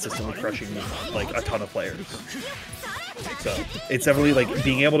very consistently crushing like a ton of players. So it's definitely like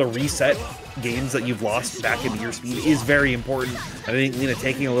being able to reset games that you've lost back into your speed is very important. I think Leena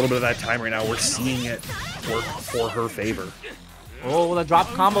taking a little bit of that time right now, we're seeing it work for her favor. Oh, the drop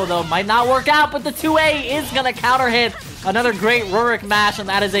combo though might not work out, but the 2A is gonna counter hit. Another great Rurik mash, and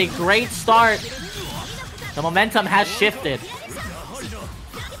that is a great start. The momentum has shifted.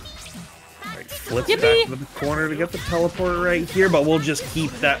 Right, flips back to the corner to get the teleport right here, but we'll just keep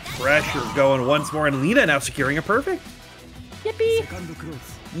that pressure going once more, and Leena now securing a perfect. Yippee!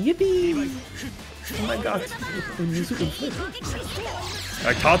 Yippee! Oh my god.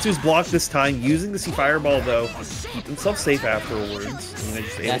 Alright, Tatsu's blocked this time, using the C Fireball though. Keep himself safe afterwards. And they're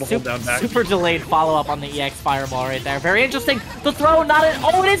just able to hold down back. Super delayed follow-up on the EX Fireball right there. Very interesting. The throw,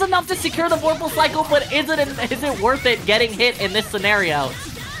 oh, it is enough to secure the Vorpal Cycle, but is it worth it getting hit in this scenario?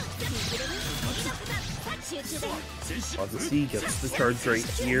 C gets the charge right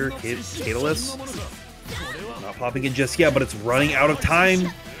here. Keitoless. Not popping it just yet, but it's running out of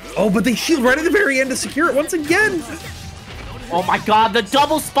time. Oh, but they shield right at the very end to secure it once again. Oh my god, the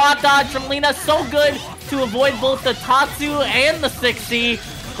double spot dodge from Leena. So good to avoid both the Tatsu and the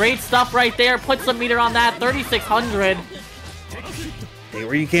 6C. Great stuff right there. Put some meter on that. 3,600. Stay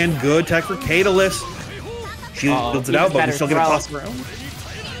where you can. Good tech for Keitoless. She builds it out, but we still get a toss around.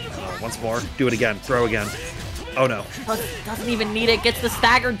 Once more. Do it again. Throw again. Oh no. Doesn't even need it. Gets the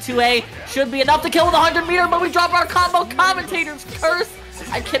staggered 2A. Should be enough to kill with 100 meter, but we drop our combo. Commentators curse.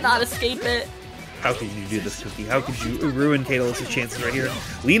 I cannot escape it. How could you do this, Cookie? How could you ruin Keitoless' chances right here?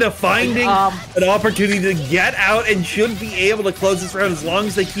 Leena finding an opportunity to get out and should be able to close this round as long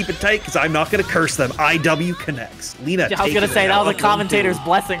as they keep it tight, because I'm not going to curse them. IW connects. Leena, I was going to say, that was a commentator's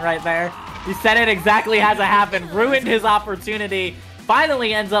blessing right there. He said it exactly as it happened. Ruined his opportunity.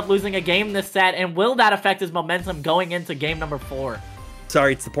 Finally ends up losing a game this set, and will that affect his momentum going into game number 4?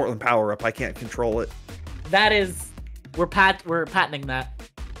 Sorry, it's the Portland power-up. I can't control it. That is... We're patenting that.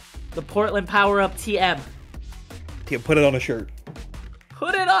 The Portland power-up TM. Put it on a shirt.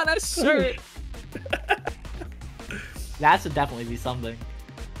 Put it on a shirt. That should definitely be something.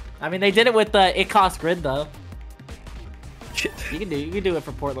 I mean, they did it with the It Costs Grid, though. Shit. You can do it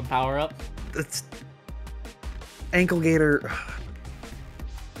for Portland power-up. It's... Ankle Gator...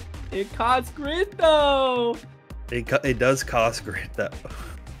 It costs grid, though. It does cost grid, though.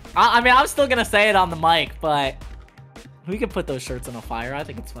 I mean, I'm still going to say it on the mic, but... We can put those shirts on a fire. I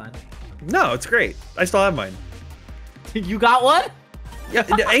think it's fun. No, it's great. I still have mine. You got one? Yeah,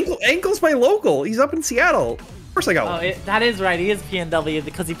 Ankle's my local. He's up in Seattle. Of course I got one. That is right. He is PNW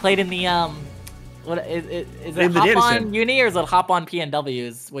because he played in the what is it? In the Hop Tanasinn. on Uni or is it Hop on PNW?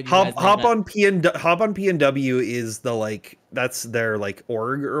 Is what you Hop on PNW is the like that's their like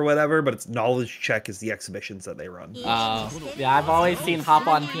org or whatever, but it's Knowledge Check is the exhibitions that they run. Oh, yeah. I've always seen Hop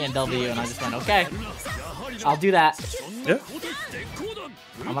on PNW, and I just went, okay, I'll do that. Yeah.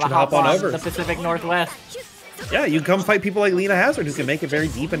 I'm gonna hop on over the Pacific Northwest. Yeah, you come fight people like Leena Hazard who can make it very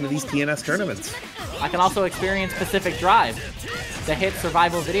deep into these TNS tournaments. I can also experience Pacific Drive, the hit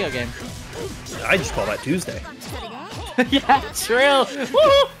survival video game. I just call that Tuesday. Yeah, true.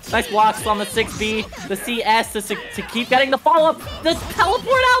 Woo! Nice blocks on the 6B, the CS to keep getting the follow-up. The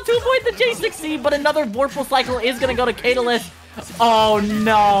teleport out to avoid the J6C, but another Vorpal cycle is going to go to Keitoless. Oh,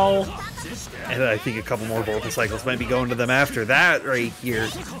 no. And I think a couple more Vorpal cycles might be going to them after that right here.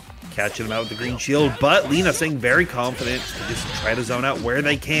 Catching them out with the green shield, but Leena staying very confident to just try to zone out where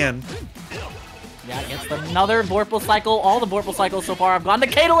they can. Yeah, gets another Vorpal cycle. All the Vorpal cycles so far have gone to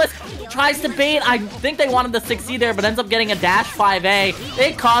Keitoless. Tries to bait. I think they wanted the 6C there, but ends up getting a dash 5A.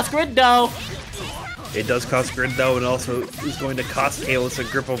 It costs grid though. It does cost grid though, and also is going to cost Keitoless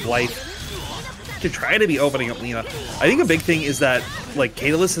a grip of life to try to be opening up Leena. I think a big thing is that like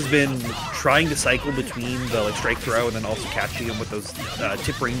Keitoless has been trying to cycle between the like strike throw and then also catching him with those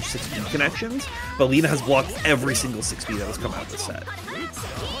tip range 6B connections, but Leena has blocked every single 6B that has come out this set.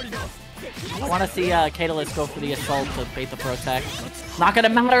 I want to see Keitoless go for the assault to bait the protect. Not going to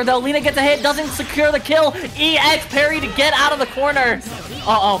matter though. Leena gets a hit, doesn't secure the kill. EX parry to get out of the corner.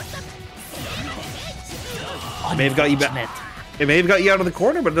 Uh-oh. It may have got you back. It may have got you out of the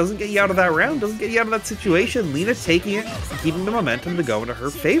corner, but it doesn't get you out of that round. Doesn't get you out of that situation. Leena taking it and keeping the momentum to go into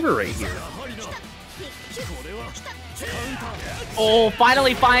her favor right here. Oh,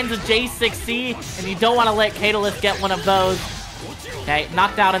 finally finds a J6C, and you don't want to let Keitoless get one of those. Okay,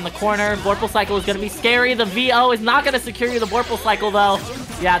 knocked out in the corner. Vorpal cycle is going to be scary. The VO is not going to secure you the Vorpal cycle, though.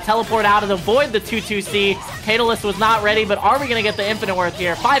 Yeah, teleport out and avoid the 2-2C. Keitoless was not ready, but are we going to get the infinite worth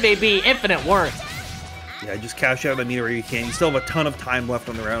here? 5AB, infinite worth. Yeah, just cash out a meter where you can. You still have a ton of time left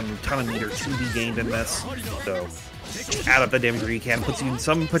on the round, and a ton of meter to be gained in this. So, add up the damage where you can. Puts you in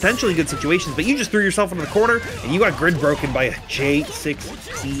some potentially good situations, but you just threw yourself into the corner, and you got grid broken by a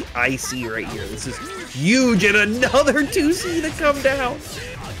J6C IC right here. This is huge, and another 2C to come down.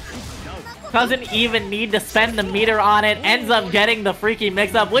 Doesn't even need to spend the meter on it. Ends up getting the freaky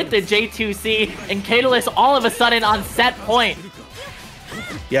mix-up with the J2C, and Keitoless all of a sudden on set point.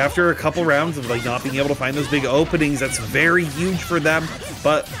 Yeah, after a couple rounds of like not being able to find those big openings, that's very huge for them.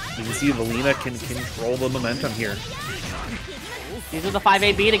 But you can see Leena can control the momentum here. Uses the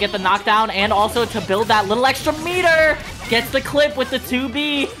 5AB to get the knockdown and also to build that little extra meter. Gets the clip with the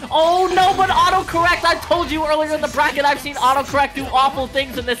 2B. Oh no, but autocorrect. I told you earlier in the bracket, I've seen autocorrect do awful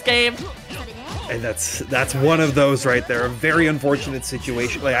things in this game. And that's one of those right there. A very unfortunate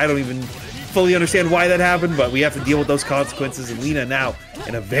situation. Like I don't even fully understand why that happened, but we have to deal with those consequences. And Leena now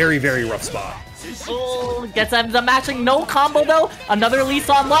in a very, very rough spot. Oh, gets ends up matching. No combo though. Another lease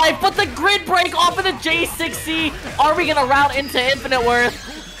on life, but the grid break off of the J6C. Are we gonna route into infinite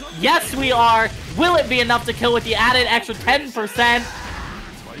worth? Yes, we are. Will it be enough to kill with the added extra 10%?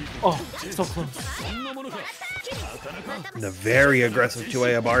 Oh, so close. And a very aggressive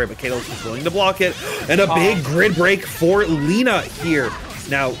 2A Abari, but Keitoless is willing to block it. And a big grid break for Leena here.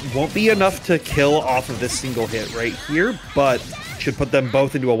 Now, won't be enough to kill off of this single hit right here, but should put them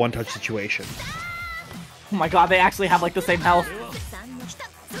both into a one-touch situation. Oh my god, they actually have like the same health.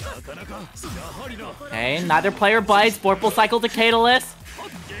 Okay, neither player bites. Vorpal cycle to Keitoless.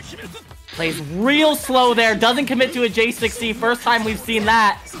 Plays real slow there. Doesn't commit to a J6C. First time we've seen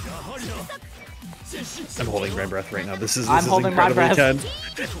that. holding my breath right now. This is holding my incredibly breath.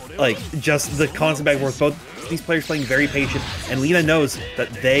 tense. Like, just the constant back and forth. Both these players playing very patient, and Leena knows that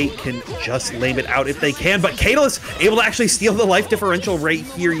they can just lame it out if they can. But Keitoless able to actually steal the life differential right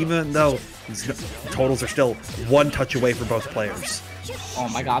here, even though these totals are still one touch away for both players. Oh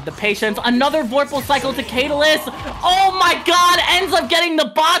my god, the patience. Another Vorpal cycle to Keitoless. Oh my god, ends up getting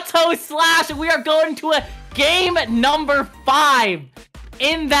the Bato slash. And we are going to a game number 5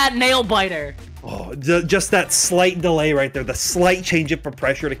 in that nail biter. Oh, just that slight delay right there. The slight change up for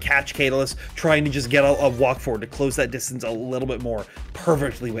pressure to catch Keitoless, trying to just get a walk forward to close that distance a little bit more.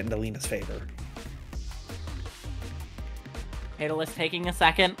 Perfectly went into Leena's favor. Keitoless taking a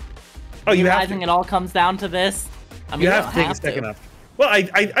second. Oh, you have realizing to. it all comes down to this. I mean, you have to take a second off. Well,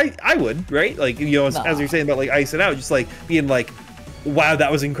 I would, right? Like, you know, as you're saying about like ice it out, just like being like, wow,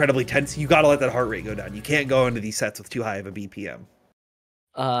 that was incredibly tense. You got to let that heart rate go down. You can't go into these sets with too high of a BPM.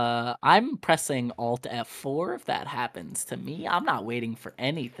 I'm pressing Alt F4 if that happens to me. I'm not waiting for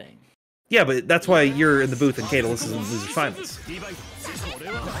anything. Yeah, but that's why you're in the booth and Keitoless is in Losers Finals.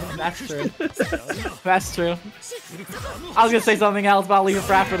 That's true. That's true. I was gonna say something else, but I'll leave it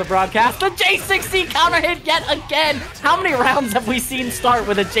for after the broadcast. The J6C counter hit yet again. How many rounds have we seen start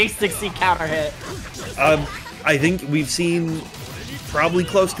with a J6C counter hit? I think we've seen probably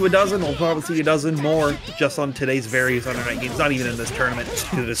close to a dozen. We'll probably see a dozen more just on today's various Under Night games. Not even in this tournament,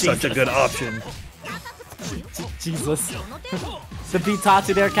 because it is such a good option. Jesus. The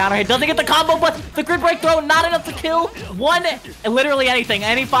Bitatsu there counter hit. Doesn't get the combo, but the grid break throw, not enough to kill. Literally anything.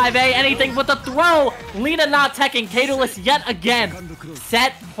 Any 5A, anything but the throw. Leena not teching. Keitoless yet again.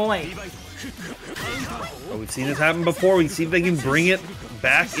 Set point. Well, we've seen this happen before. We see if they can bring it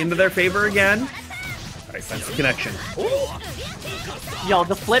back into their favor again. All right, that's the connection. Yo,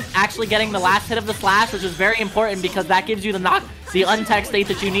 the flip actually getting the last hit of the slash, which is very important because that gives you the untech state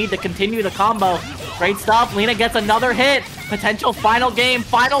that you need to continue the combo. Great stuff. Leena gets another hit. Potential final game,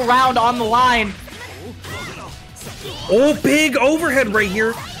 final round on the line. Oh, big overhead right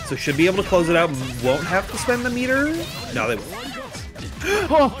here. So should be able to close it out. Won't have to spend the meter. No, they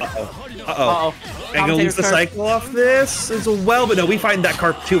won't. Uh-oh. And gonna lose the cycle off this as well. But no, we find that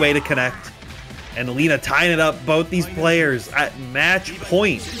Carp 2A to connect. And Leena tying it up, both these players at match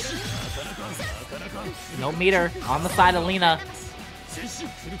point. No meter on the side of Leena.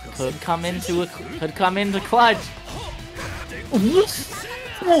 Could come into clutch.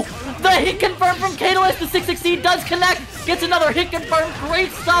 Oh, the hit confirm from Keitoless. The 660 does connect. Gets another hit confirm.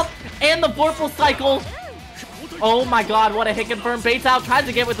 Great stuff. And the Vorpal cycle. Oh my god, what a hit confirm. Baits out, tries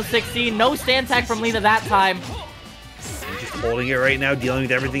to get with the 16. No stand tech from Leena that time. Just holding it right now, dealing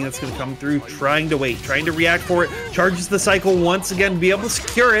with everything that's going to come through, trying to wait, trying to react for it. Charges the cycle once again, be able to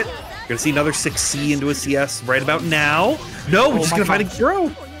secure it. Going to see another 6C into a CS right about now. No, we're just going to find a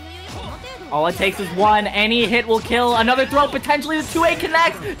throw. All it takes is one. Any hit will kill. Another throw, potentially the 2A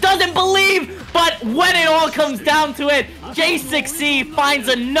connects. Doesn't believe, but when it all comes down to it, J6C finds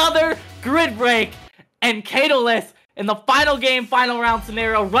another grid break. And Keitoless, in the final game, final round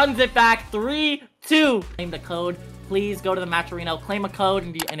scenario, runs it back 3-2. Claim the code. Please go to the match arena, claim a code,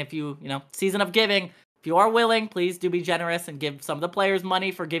 and if you Season of Giving, if you are willing, please do be generous and give some of the players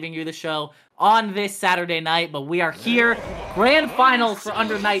money for giving you the show on this Saturday night. But we are here, grand finals for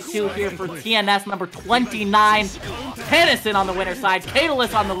Under Night 2 here for TNS number 29. Tanasinn on the winner side,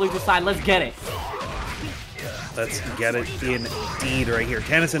 Keitoless on the loser side. Let's get it. Let's get it indeed right here.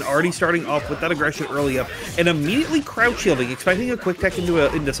 Tanasinn already starting off with that aggression early up and immediately crouch shielding, expecting a quick tech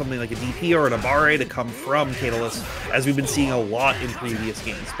into something like a DP or an Abare to come from Keitoless, as we've been seeing a lot in previous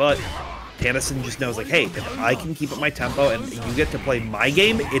games. But Tanasinn just knows, like, hey, if I can keep up my tempo and you get to play my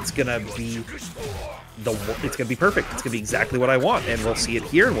game, it's gonna be perfect. It's gonna be exactly what I want, and we'll see it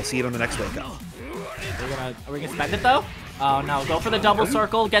here, and we'll see it on the next wake up. Are we gonna spend it though? Oh no, go for the double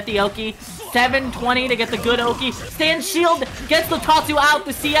circle, get the Oki. 720 to get the good Oki. Stand shield, gets the Tatsu out.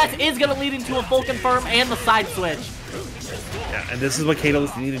 The CS is gonna lead into a full confirm and the side switch. Yeah, and this is what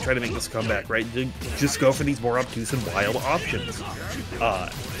Keitoless need to try to make this comeback, right? Just go for these more obtuse and wild options.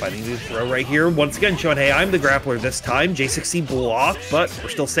 Finding the throw right here. Once again, showing, hey, I'm the grappler this time. J6C blocked, but we're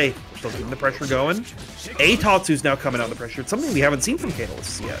still safe. We're still keeping the pressure going. A Tatsu's now coming out the pressure. It's something we haven't seen from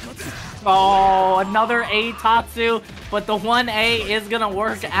Keitoless yet. Oh, another A Tatsu, but the 1A is gonna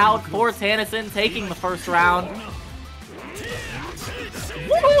work out for Tanasinn, taking the first round.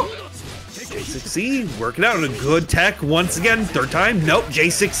 Woohoo! J6C working out on a good tech once again. Third time, nope.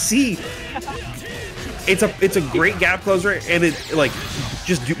 J6C. It's a great gap closer, and it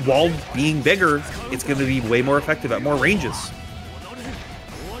while being bigger, it's going to be way more effective at more ranges.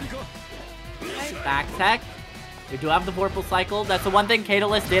 Back tech. We do have the Vorpal Cycle. That's the one thing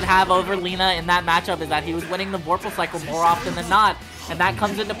Keitoless did have over Leena in that matchup, is that he was winning the Vorpal Cycle more often than not. And that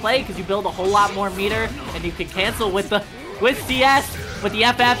comes into play because you build a whole lot more meter and you can cancel with CS. But the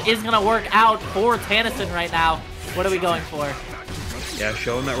FF is going to work out for Tanasinn right now. What are we going for? Yeah,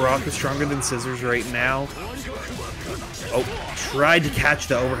 showing that Rock is stronger than Scissors right now. Oh, tried to catch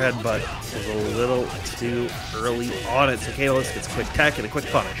the overhead, but was a little too early on it. So Keitoless gets a quick tech and a quick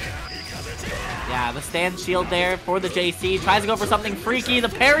punish. Yeah, the stand shield there for the JC. Tries to go for something freaky. The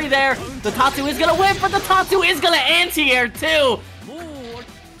parry there. The Tatsu is going to whip, but the Tatsu is going to anti-air too.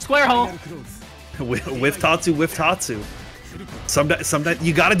 Square hole. With Tatsu. Sometimes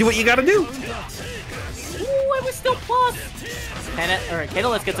you got to do what you got to do. Ooh, it was still plus.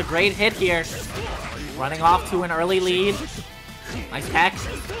 Keitoless gets a great hit here. Running off to an early lead. Nice tech.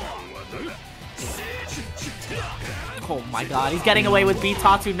 Oh my god, he's getting away with beat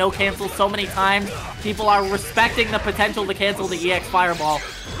Tatsu, no cancel so many times. People are respecting the potential to cancel the EX Fireball.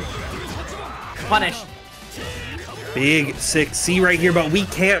 Punish. Big 6C right here, but we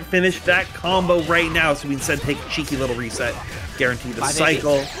can't finish that combo right now, so we instead take a cheeky little reset. Guarantee the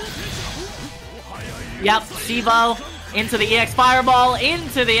cycle. Yep, Sivo into the EX Fireball,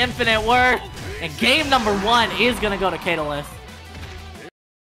 into the Infinite Word, and game number 1 is going to go to Keitoless.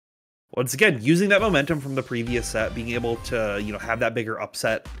 Once again, using that momentum from the previous set, being able to, have that bigger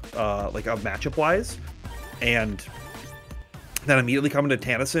upset, like matchup-wise, and then immediately coming to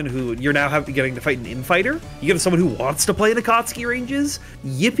Tanasinn, who you're now getting to fight an infighter. You get someone who wants to play in Akatsuki ranges.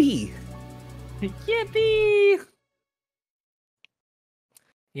 Yippee! Yippee!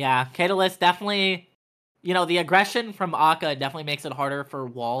 Yeah, Keitoless definitely, the aggression from Akka definitely makes it harder for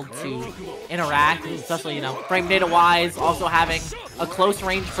Wald to interact, especially, frame data-wise, also having a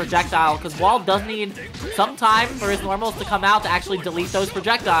close-range projectile, because Wald does need some time for his normals to come out to actually delete those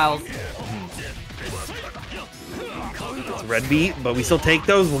projectiles. It's a red beat, but we still take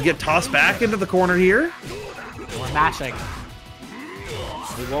those. We'll get tossed back into the corner here. We're mashing.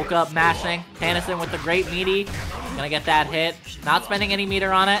 We woke up mashing. Tanasinn with the great meaty. Gonna get that hit. Not spending any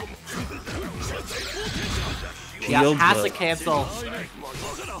meter on it. Yeah, has to cancel.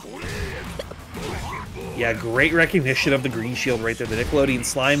 Yeah, great recognition of the green shield right there. The Nickelodeon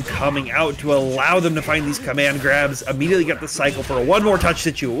slime coming out to allow them to find these command grabs. Immediately get the cycle for a one more touch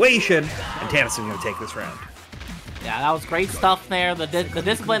situation. And Tanasinn going to take this round. Yeah, that was great stuff there. The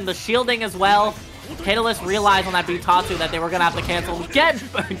discipline, the shielding as well. Keitoless realized on that beat Tatsu that they were going to have to cancel.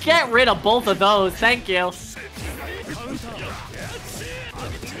 Get rid of both of those. Thank you.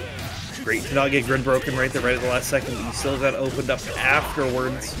 Great to not get grid broken right there, right at the last second, but you still got opened up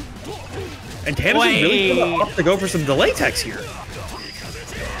afterwards. And Tanasinn really gonna opt to go for some delay techs here.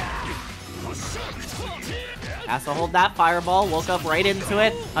 Has to hold that fireball, woke up right into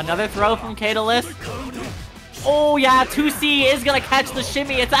it. Another throw from Keitoless. Oh yeah, 2C is gonna catch the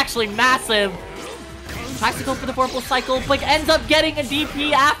shimmy. It's actually massive. Tries to go for the Vorpal Cycle, but ends up getting a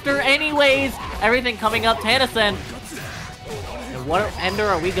DP after anyways. Everything coming up Tanasinn. What ender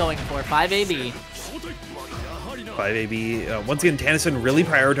are we going for? 5AB. 5AB. Once again, Tanasinn really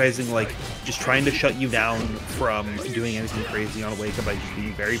prioritizing, just trying to shut you down from doing anything crazy on a wake up by just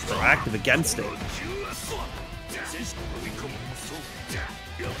being very proactive against it.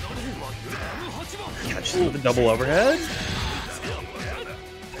 Catches with a double overhead.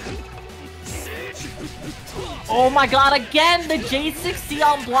 Oh my god, again, the J6C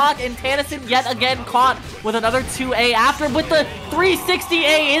on block, and Tanasinn yet again caught with another 2A after, but the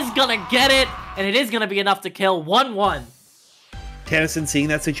 360A is gonna get it, and it is gonna be enough to kill 1-1. Tanasinn seeing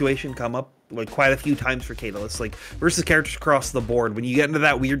that situation come up quite a few times for Keitoless, versus characters across the board. When you get into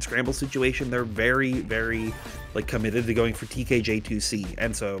that weird scramble situation, they're very, very committed to going for TKJ2C,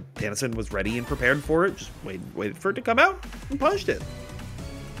 and so Tanasinn was ready and prepared for it. Just waited for it to come out and punished it.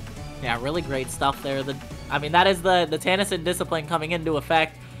 Yeah, really great stuff there. That is the Tanasinn discipline coming into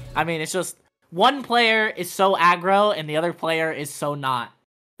effect. It's just one player is so aggro and the other player is so not.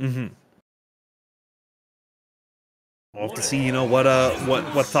 Mm-hmm. We'll have to see,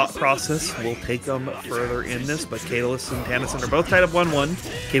 what thought process will take them further in this, but Keitoless and Tanasinn are both tied up 1-1.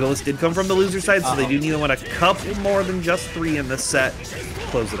 Keitoless did come from the loser side, so they do need to win a couple more than just 3 in this set to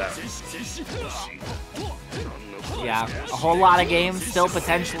close it out. Yeah, a whole lot of games still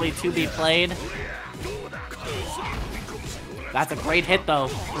potentially to be played. That's a great hit, though,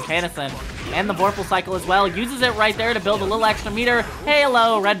 for Tanasinn. And the Vorpal Cycle as well. Uses it right there to build a little extra meter. Hey,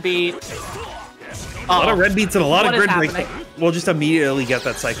 hello, red beat. A lot of red beats and a lot of grid breaks. We'll just immediately get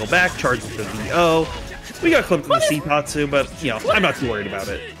that cycle back, charge with the VO. We got clipped from the C-Tatsu, but, I'm not too worried about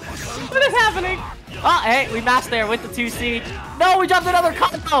it. What is happening? Oh, hey, we matched there with the 2C. No, we jumped another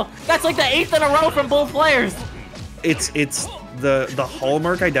combo. That's like the 8th in a row from both players. it's the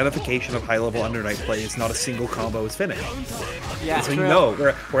hallmark identification of high-level Under Night play is not a single combo is finished. Yeah, so true. you know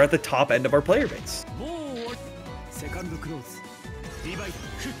we're at the top end of our player base.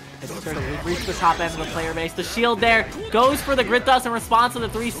 It's sure to reach the top end of the player base. The shield there goes for the Grit Dust in response to the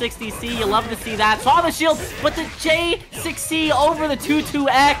 360C. You love to see that. Saw the shield, but the J6C over the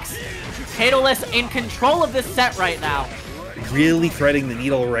 2-2X. Keitoless in control of this set right now. Really threading the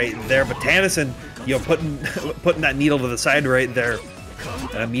needle right there, but Tanasinn, you know, putting that needle to the side right there,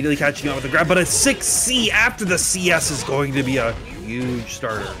 and immediately catching on with the grab. But a 6C after the CS is going to be a huge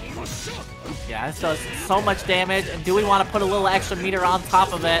starter. Yeah, this does so much damage, and do we want to put a little extra meter on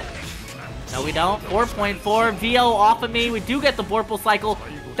top of it? No, we don't. 4.4 VO off of me. We do get the Vorpal Cycle.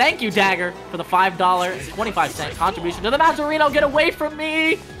 Thank you, Dagger, for the $5.25 contribution to the Mazarino. Get away from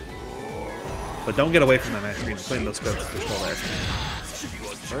me! But don't get away from that Mazarino. Playing those scopes, they're still there.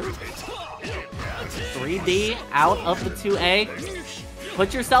 3D out of the 2A.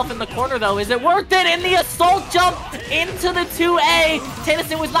 Put yourself in the corner, though. Is it worth it? In the assault jump into the 2A.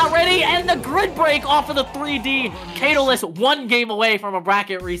 Tanasinn was not ready, and the grid break off of the 3D. Keitoless 1 game away from a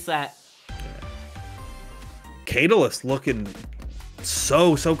bracket reset. Keitoless looking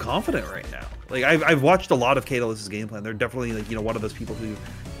so confident right now. Like I've watched a lot of Keitoless's gameplay. They're definitely, like, you know, one of those people who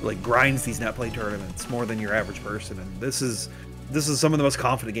like grinds these net play tournaments more than your average person. And this is some of the most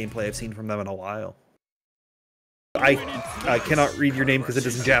confident gameplay I've seen from them in a while. I cannot read your name because it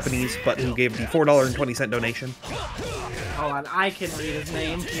is in Japanese, but who gave the $4.20 donation. Hold on, I can read his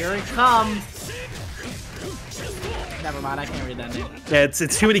name. Here it comes. Never mind, I can't read that name. Yeah,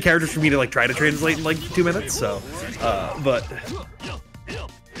 it's too many characters for me to like try to translate in like 2 minutes. So, but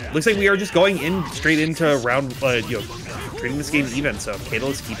looks like we are just going in straight into round, you know, trading this game even. So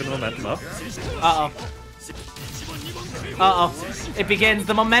Keitoless keeping the momentum up. It begins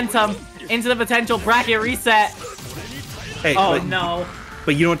the momentum into the potential bracket reset. Hey, oh no.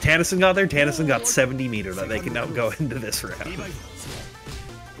 But you know what Tanasinn got there? Tanasinn got 70 meter that they can now go into this round.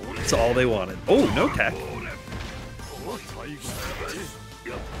 That's all they wanted. Oh, no tech.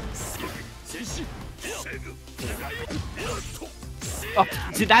 Oh,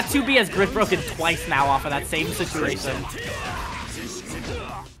 dude, that 2B has grid broken twice now off of that same situation.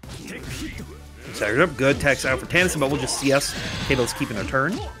 Staggered up, good techs out for Tanasinn, but we'll just CS. Keitoless keeping a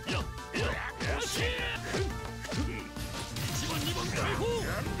turn.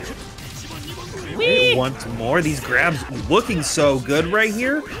 Right, once more, these grabs looking so good right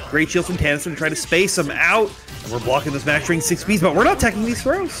here. Great shield from Tanasinn to try to space them out. And we're blocking this max range 6Bs, but we're not teching these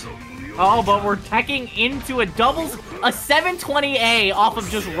throws. Oh, but we're teching into a doubles, a 720A off of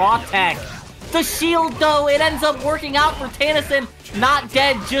just raw tech. The shield, though, it ends up working out for Tanasinn. Not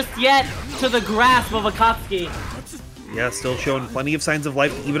dead just yet to the grasp of Akatsuki. Yeah, still showing plenty of signs of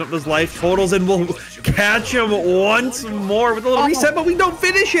life to even up those life totals, and we'll catch him once more with a little reset, but we don't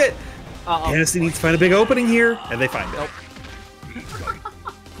finish it. Tanasinn needs to find a big opening here, and they find it.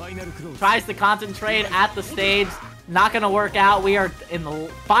 Tries to concentrate at the stage. Not going to work out. We are in the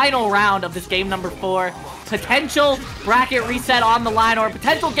final round of this game number 4. Potential bracket reset on the line, or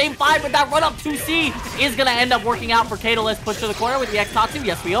potential game 5, but that run up 2C is going to end up working out for Keitoless. Push to the corner with the X-Tatsu.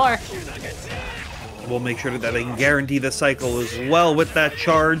 Yes, we are. We'll make sure that they can guarantee the cycle as well with that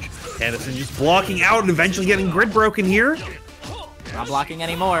charge. Tanasinn just blocking out and eventually getting grid broken here. Not blocking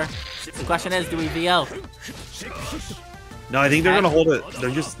anymore. The question is, do we VO? No, I think they're going to hold it.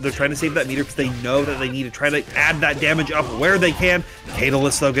 They're trying to save that meter because they know that they need to try to add that damage up where they can.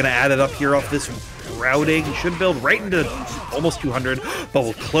 Keitoless, though, going to add it up here off this routing. Should build right into almost 200, but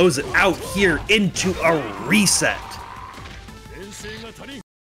we'll close it out here into a reset.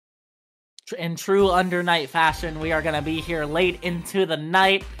 In true Under Night fashion, we are going to be here late into the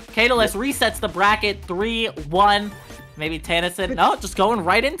night. Keitoless resets the bracket 3-1. Maybe Tanasinn, no, just going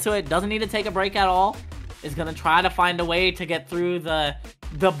right into it. Doesn't need to take a break at all. Is going to try to find a way to get through the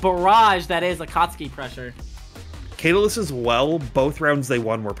barrage that is Akatsuki pressure. Keitoless as well, both rounds they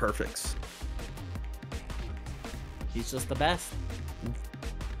won were perfects. He's just the best.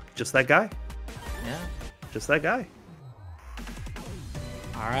 Just that guy. Yeah. Just that guy.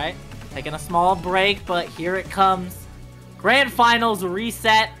 All right. Taking a small break, but here it comes. Grand Finals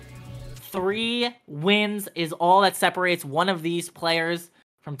reset. 3 wins is all that separates one of these players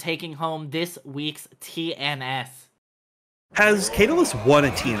from taking home this week's TNS. Has Keitoless won a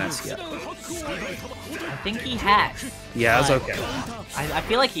TNS yet? I think he has. Yeah, that's okay. I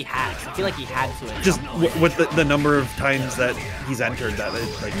feel like he has. I feel like he had to. Just with the number of times that he's entered that.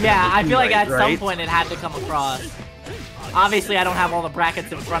 Like, yeah, I feel like at some point it had to come across. Obviously, I don't have all the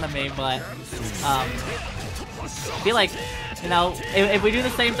brackets in front of me, but I feel like You know, if we do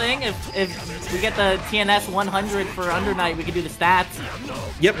the same thing, if we get the TNS 100 for Under Night, we can do the stats.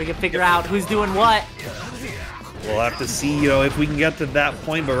 Yep. We can figure out who's doing what. We'll have to see, you know, if we can get to that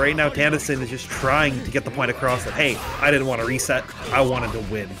point, but right now Tanasinn is just trying to get the point across that, hey, I didn't want to reset, I wanted to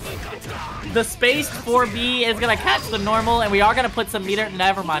win. The spaced 4B is going to catch the normal, and we are going to put some meter,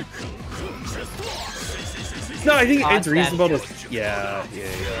 never mind. No, I think it's reasonable to, yeah.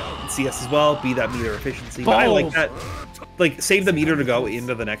 CS as well, be that meter efficiency, but I like that. Like, save the meter to go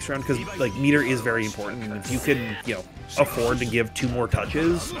into the next round, because, like, meter is very important, and if you can, you know, afford to give 2 more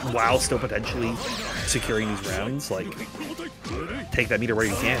touches while still potentially securing these rounds, like, take that meter where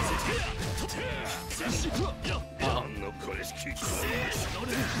you can.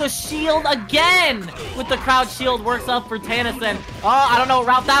 The shield again! With the crouch shield works up for Tanasinn. Oh, I don't know what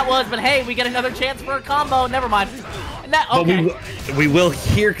route that was, but hey, we get another chance for a combo. Never mind. Okay. But we will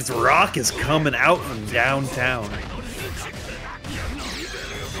here, because Rock is coming out from downtown.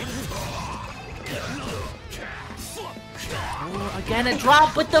 Again, a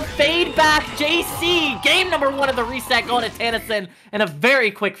drop with the fade back, JC! Game number 1 of the reset going to Tanasinn in a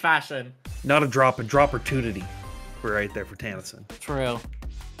very quick fashion. Not a drop, a drop opportunity. We're right there for Tanasinn. True.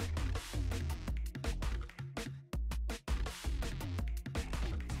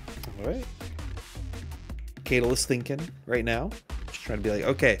 Alright. Keitoless thinking right now. Just trying to be like,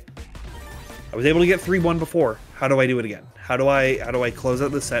 okay, I was able to get 3-1 before. How do I do it again? How do I close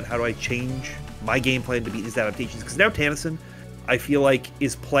out the set? How do I change my game plan to beat these adaptations? Because now Tanasinn, I feel like,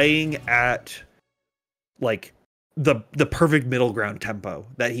 is playing at like the perfect middle ground tempo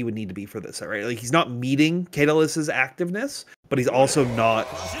that he would need to be for this set, right? Like, he's not meeting Keitoless's activeness, but he's also not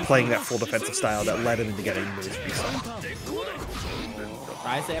playing that full defensive style that led him into getting into this reset.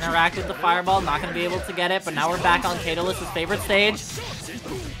 Tries to interact with the fireball, not going to be able to get it, but now we're back on Keitoless's favorite stage.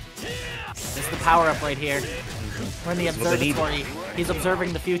 This is the power-up right here. We're in the observatory. He's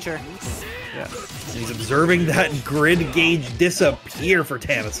observing the future. Yeah. He's observing that grid gauge disappear for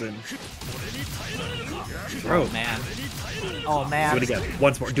Tanasinn. Oh, man. Oh, man. Do it again.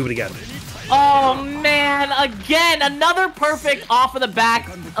 Once more. Do it again. Oh, man. Again. Another perfect off of the back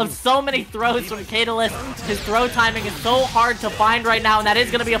of so many throws from Keitoless. His throw timing is so hard to find right now, and that is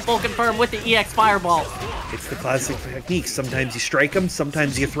going to be a full confirm with the EX Fireball. It's the classic technique. Sometimes you strike them,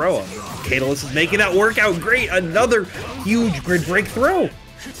 sometimes you throw them. Keitoless is making that work out great. Another huge grid break throw.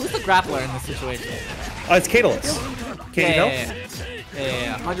 Who's the grappler in this situation? It's Keitoless. Can you tell?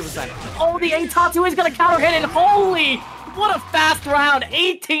 Yeah, 100%. Oh, the Atatsu is going to counter hit, and holy, what a fast round.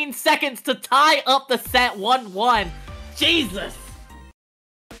 18 seconds to tie up the set 1-1. Jesus.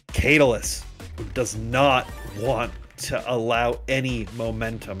 Keitoless does not want to allow any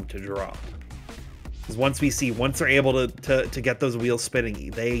momentum to drop. Because once they're able to get those wheels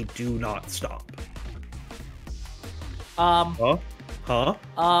spinning, they do not stop. Huh? Huh?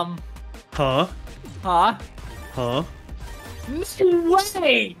 No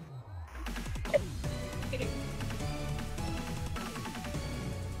way!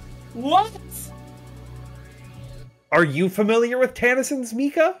 What? Are you familiar with Tanassinn's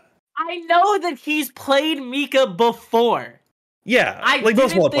Mika? I know that he's played Mika before. Yeah, I like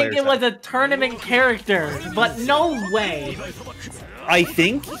most didn't think players it was a tournament character, but no way. I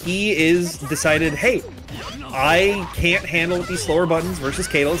think he is decided, hey, I can't handle these slower buttons versus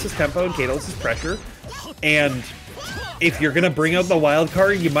Keitoless' tempo and Keitoless' pressure, and if you're gonna bring out the wild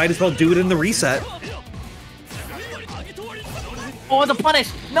card, you might as well do it in the reset. Oh, the punish!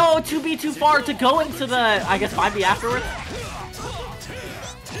 No, 2B too far to go into the, I guess, 5B afterwards.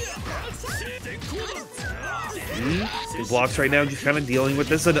 He blocks right now, just kind of dealing with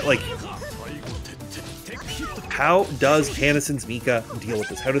this, and like, how does Tanassinn's Mika deal with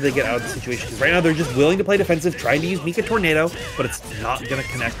this? How do they get out of the situation? Because right now they're just willing to play defensive, trying to use Mika Tornado, but it's not going to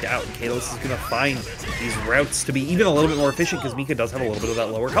connect out. And Keitoless is going to find these routes to be even a little bit more efficient because Mika does have a little bit of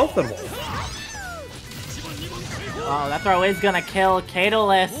that lower health than Wolf. Oh, that throw is going to kill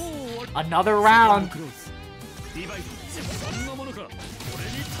Keitoless. Another round.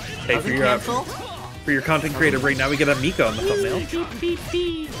 Hey, for your content creator right now, we get a Mika on the thumbnail.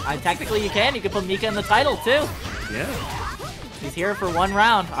 Technically you can put Mika in the title too. Yeah. He's here for 1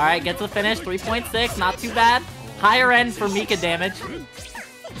 round. Alright, gets the finish, 3.6, not too bad. Higher end for Mika damage.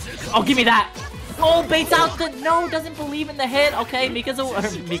 Oh, give me that! Oh, baits out the, no, doesn't believe in the hit. Okay, Mika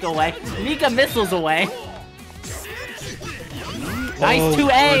missiles away. Nice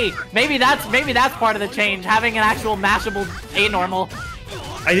 2A! Maybe that's part of the change, having an actual mashable A normal.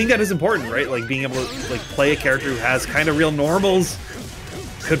 I think that is important, right? Like, being able to like play a character who has kind of real normals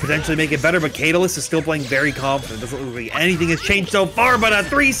could potentially make it better, but Keitoless is still playing very confident. Doesn't look like anything has changed so far, but a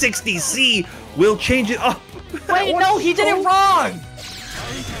 360C will change it up. Wait, no, he did it wrong!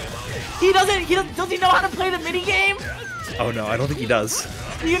 Does he know how to play the mini game? Oh no, I don't think he does.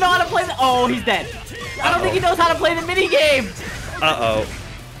 Do you know how to play the? Oh, he's dead. I don't think he knows how to play the mini game. Uh-oh.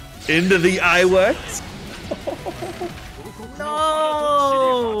 Into the iWorks.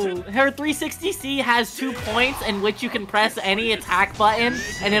 No! Her 360C has 2 points in which you can press any attack button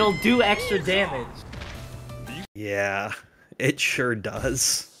and it'll do extra damage. Yeah, it sure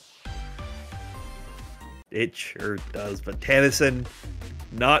does. It sure does, but Tanasinn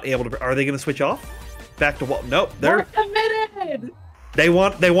not able to. Are they going to switch off? Back to what? Nope, We're committed! They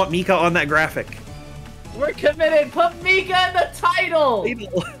want Mika on that graphic. We're committed! Put Mika in the title!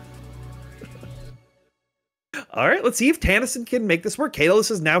 All right, let's see if Tanasinn can make this work.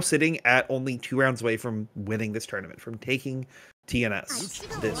 Keitoless is now sitting at only 2 rounds away from winning this tournament, from taking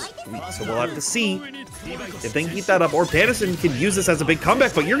TNS this week. So we'll have to see if they can keep that up, or Tanasinn can use this as a big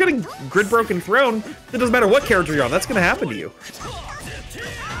comeback. But you're getting grid broken thrown. It doesn't matter what character you're on. That's going to happen to you.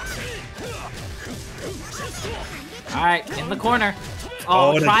 All right, in the corner.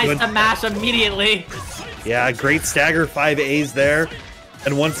 Oh, tries to mash immediately. Yeah, great stagger 5 A's there.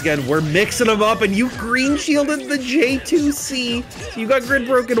 And once again, we're mixing them up, and you green shielded the J2C. So you got grid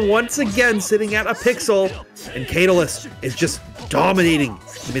broken once again, sitting at a pixel, and Keitoless is just dominating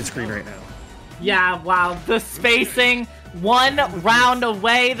the mid-screen right now. Yeah, wow, the spacing, 1 round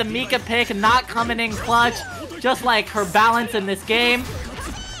away, the Mika pick not coming in clutch, just like her balance in this game.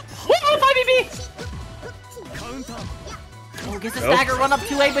 Woo, 5BB! Oh, gets a stagger run up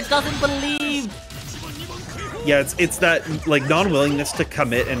 2A, but doesn't believe. Yeah, it's that like non-willingness to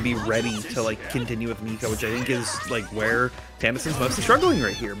commit and be ready to like continue with Mika, which I think is like where Tanasinn's mostly struggling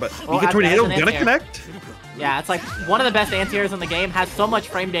right here. But Mika Tornado gonna connect. Yeah, it's like one of the best anti-airs in the game, has so much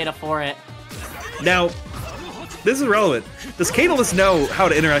frame data for it. Now, this is relevant. Does Keitoless know how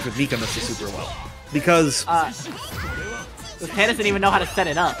to interact with Mika super well? Because does Tanasinn even know how to set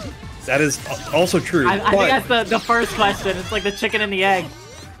it up? That is also true. I think that's the first question. It's like the chicken and the egg.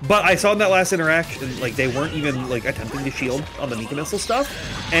 But I saw in that last interaction, like, they weren't even, like, attempting to shield on the Mika missile stuff.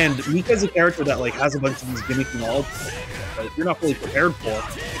 And Mika's a character that, like, has a bunch of these gimmicky knowledge that you're not fully prepared for.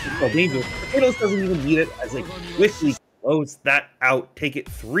 It's so dangerous. Keitoless doesn't even need it as they quickly close that out. Take it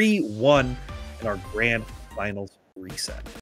 3-1 in our grand finals reset.